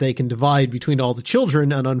time that they can divide between all the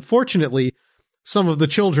children, and unfortunately, some of the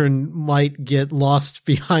children might get lost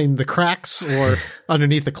behind the cracks or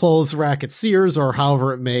underneath the clothes rack at Sears, or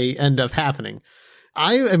however it may end up happening.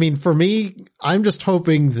 I mean, for me, I'm just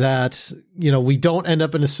hoping that, we don't end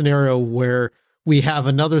up in a scenario where we have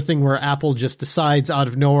another thing where Apple just decides out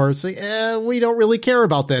of nowhere, say, we don't really care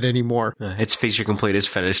about that anymore. Its feature complete is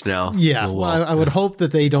finished now. Yeah, well, I would hope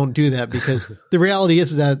that they don't do that, because the reality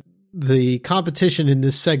is that the competition in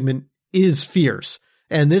this segment is fierce.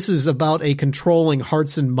 And this is about a controlling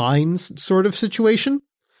hearts and minds sort of situation.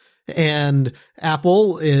 And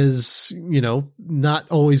Apple is, not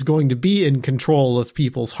always going to be in control of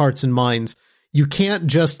people's hearts and minds. You can't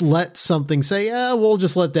just let something say, we'll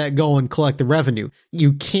just let that go and collect the revenue.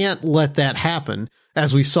 You can't let that happen,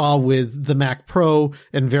 as we saw with the Mac Pro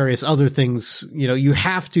and various other things. You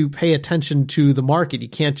have to pay attention to the market. You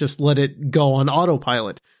can't just let it go on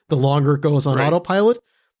autopilot. The longer it goes on autopilot,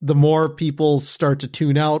 the more people start to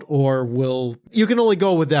tune out, you can only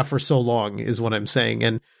go with that for so long, is what I'm saying.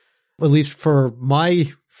 And at least for my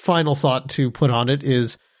final thought to put on it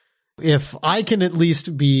is, if I can at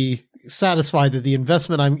least be satisfied that the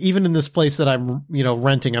investment I'm even in this place that I'm,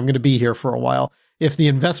 renting, I'm going to be here for a while. If the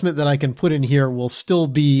investment that I can put in here will still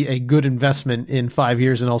be a good investment in 5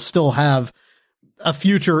 years, and I'll still have a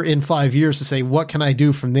future in 5 years to say, what can I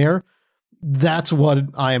do from there? That's what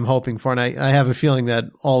I am hoping for. And I have a feeling that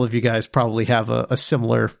all of you guys probably have a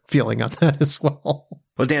similar feeling on that as well.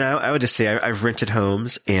 Well, Dan, I would just say I've rented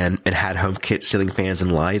homes and had HomeKit ceiling fans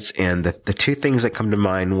and lights. And the two things that come to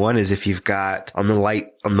mind, one is if you've got on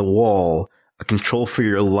the wall, a control for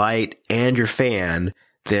your light and your fan,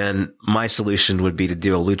 then my solution would be to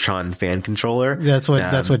do a Lutron fan controller. That's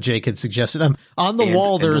what Jake had suggested. On the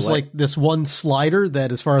wall, there's this one slider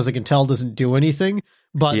that, as far as I can tell, doesn't do anything.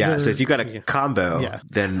 But so if you've got a combo,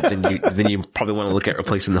 then you probably want to look at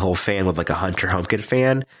replacing the whole fan with like a Hunter HomeKit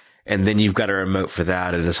fan. And then you've got a remote for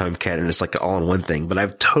that, and it's HomeKit, and it's like an all-in-one thing. But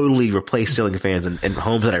I've totally replaced ceiling fans in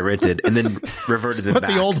homes that I rented, and then reverted them back.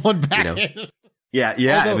 Put the old one back. Yeah.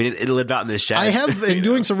 Although, I mean, it lived out in this shed. I have, in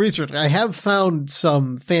doing some research, I have found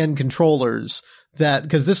some fan controllers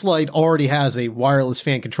because this light already has a wireless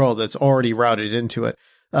fan controller that's already routed into it.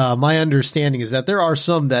 My understanding is that there are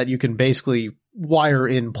some that you can basically wire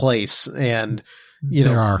in place and,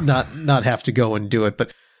 not have to go and do it.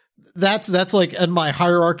 But that's like in my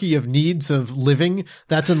hierarchy of needs of living.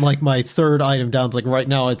 That's in like my third item down. It's like right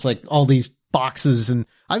now it's like all these boxes, and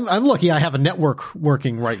I'm lucky I have a network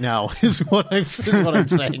working right now is what I'm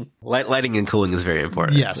saying. Lighting and cooling is very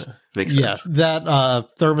important. Yes. Makes sense. Yeah. That,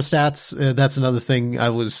 thermostats, that's another thing I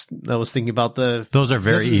was thinking about. Those are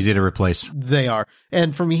very easy to replace. They are.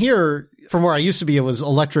 And from where I used to be, it was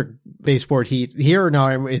electric baseboard heat. Here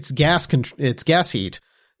now it's gas heat.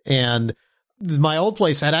 And my old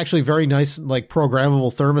place had actually very nice, like,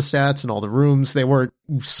 programmable thermostats in all the rooms. They weren't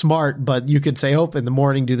smart, but you could say, in the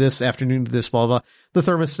morning do this, afternoon do this, blah, blah. The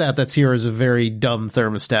thermostat that's here is a very dumb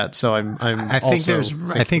thermostat. So I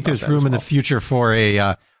think there's room in the future for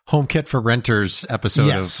a HomeKit for renters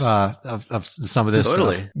episode of some of this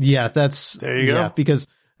totally stuff. Yeah, there you go. Because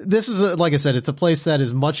this is, like I said, it's a place that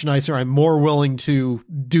is much nicer. I'm more willing to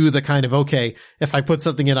do the kind of, if I put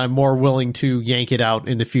something in, I'm more willing to yank it out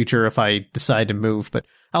in the future if I decide to move. But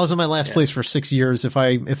I was in my last place for 6 years. If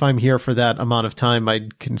I'm here for that amount of time,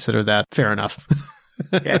 I'd consider that fair enough.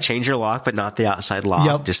 Yeah, change your lock, but not the outside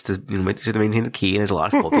lock. Just to maintain the key. And there's a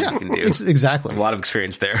lot of cool things you can do. Exactly. A lot of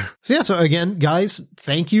experience there. So again, guys,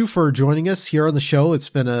 thank you for joining us here on the show. It's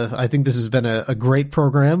been I think this has been a great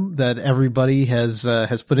program that everybody has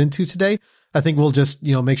put into today. I think we'll just,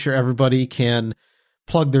 make sure everybody can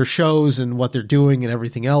plug their shows and what they're doing and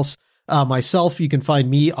everything else. Myself, you can find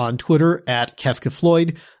me on Twitter at Kefka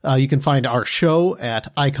Floyd. You can find our show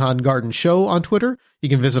at Icon Garden Show on Twitter. You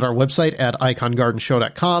can visit our website at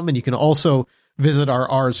icongardenshow.com, and you can also visit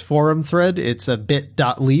our Rs forum thread. It's a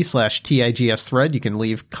bit.ly/TIGS thread. You can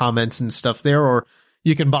leave comments and stuff there, or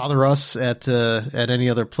you can bother us at any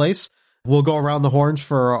other place. We'll go around the horns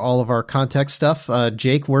for all of our contact stuff.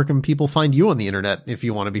 Jake, where can people find you on the internet if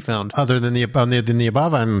you want to be found? Other than the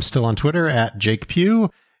above, I'm still on Twitter at Jake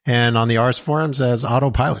Pugh and on the Rs forums as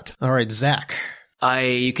Autopilot. All right, Zach.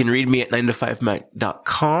 You can read me at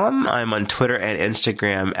 9to5mac.com. I'm on Twitter and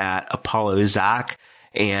Instagram at ApolloZach,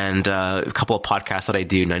 and a couple of podcasts that I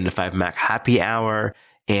do, 9to5Mac Happy Hour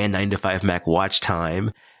and 9to5Mac Watch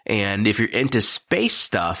Time. And if you're into space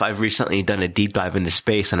stuff, I've recently done a deep dive into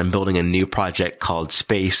space, and I'm building a new project called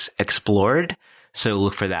Space Explored. So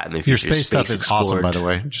look for that in the future. Your space stuff is awesome, by the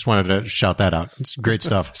way. Just wanted to shout that out. It's great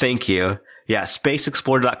stuff. Thank you. Yeah,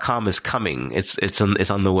 spaceexplored.com is coming. It's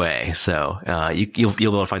on the way. So you'll be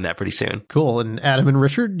able to find that pretty soon. Cool. And Adam and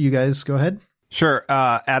Richard, you guys go ahead. Sure.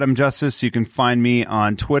 Adam Justice, you can find me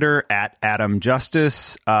on Twitter at Adam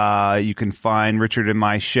Justice. You can find Richard and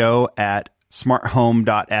my show at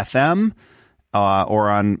smarthome.fm, or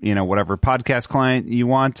on, whatever podcast client you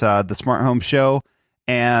want, the Smart Home Show,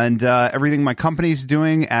 and everything my company's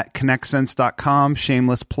doing at connectsense.com.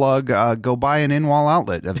 Shameless plug. Go buy an in-wall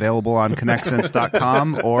outlet available on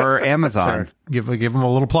connectsense.com or Amazon. Give them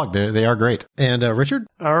a little plug. They are great. And Richard?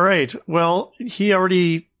 All right. Well, he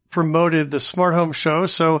already promoted the Smart Home Show,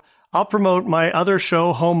 so I'll promote my other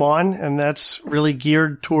show, Home On, and that's really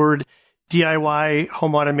geared toward DIY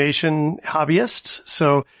home automation hobbyists.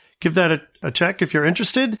 So give that a check if you're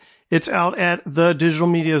interested. It's out at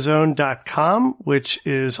thedigitalmediazone.com, which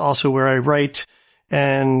is also where I write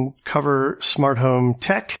and cover smart home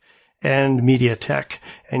tech and media tech.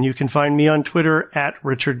 And you can find me on Twitter at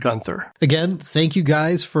Richard Gunther. Again, thank you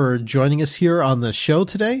guys for joining us here on the show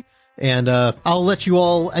today. And I'll let you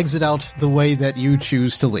all exit out the way that you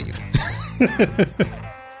choose to leave.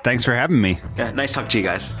 Thanks for having me. Yeah, nice talking to you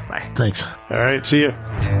guys. Bye. Thanks. All right. See you.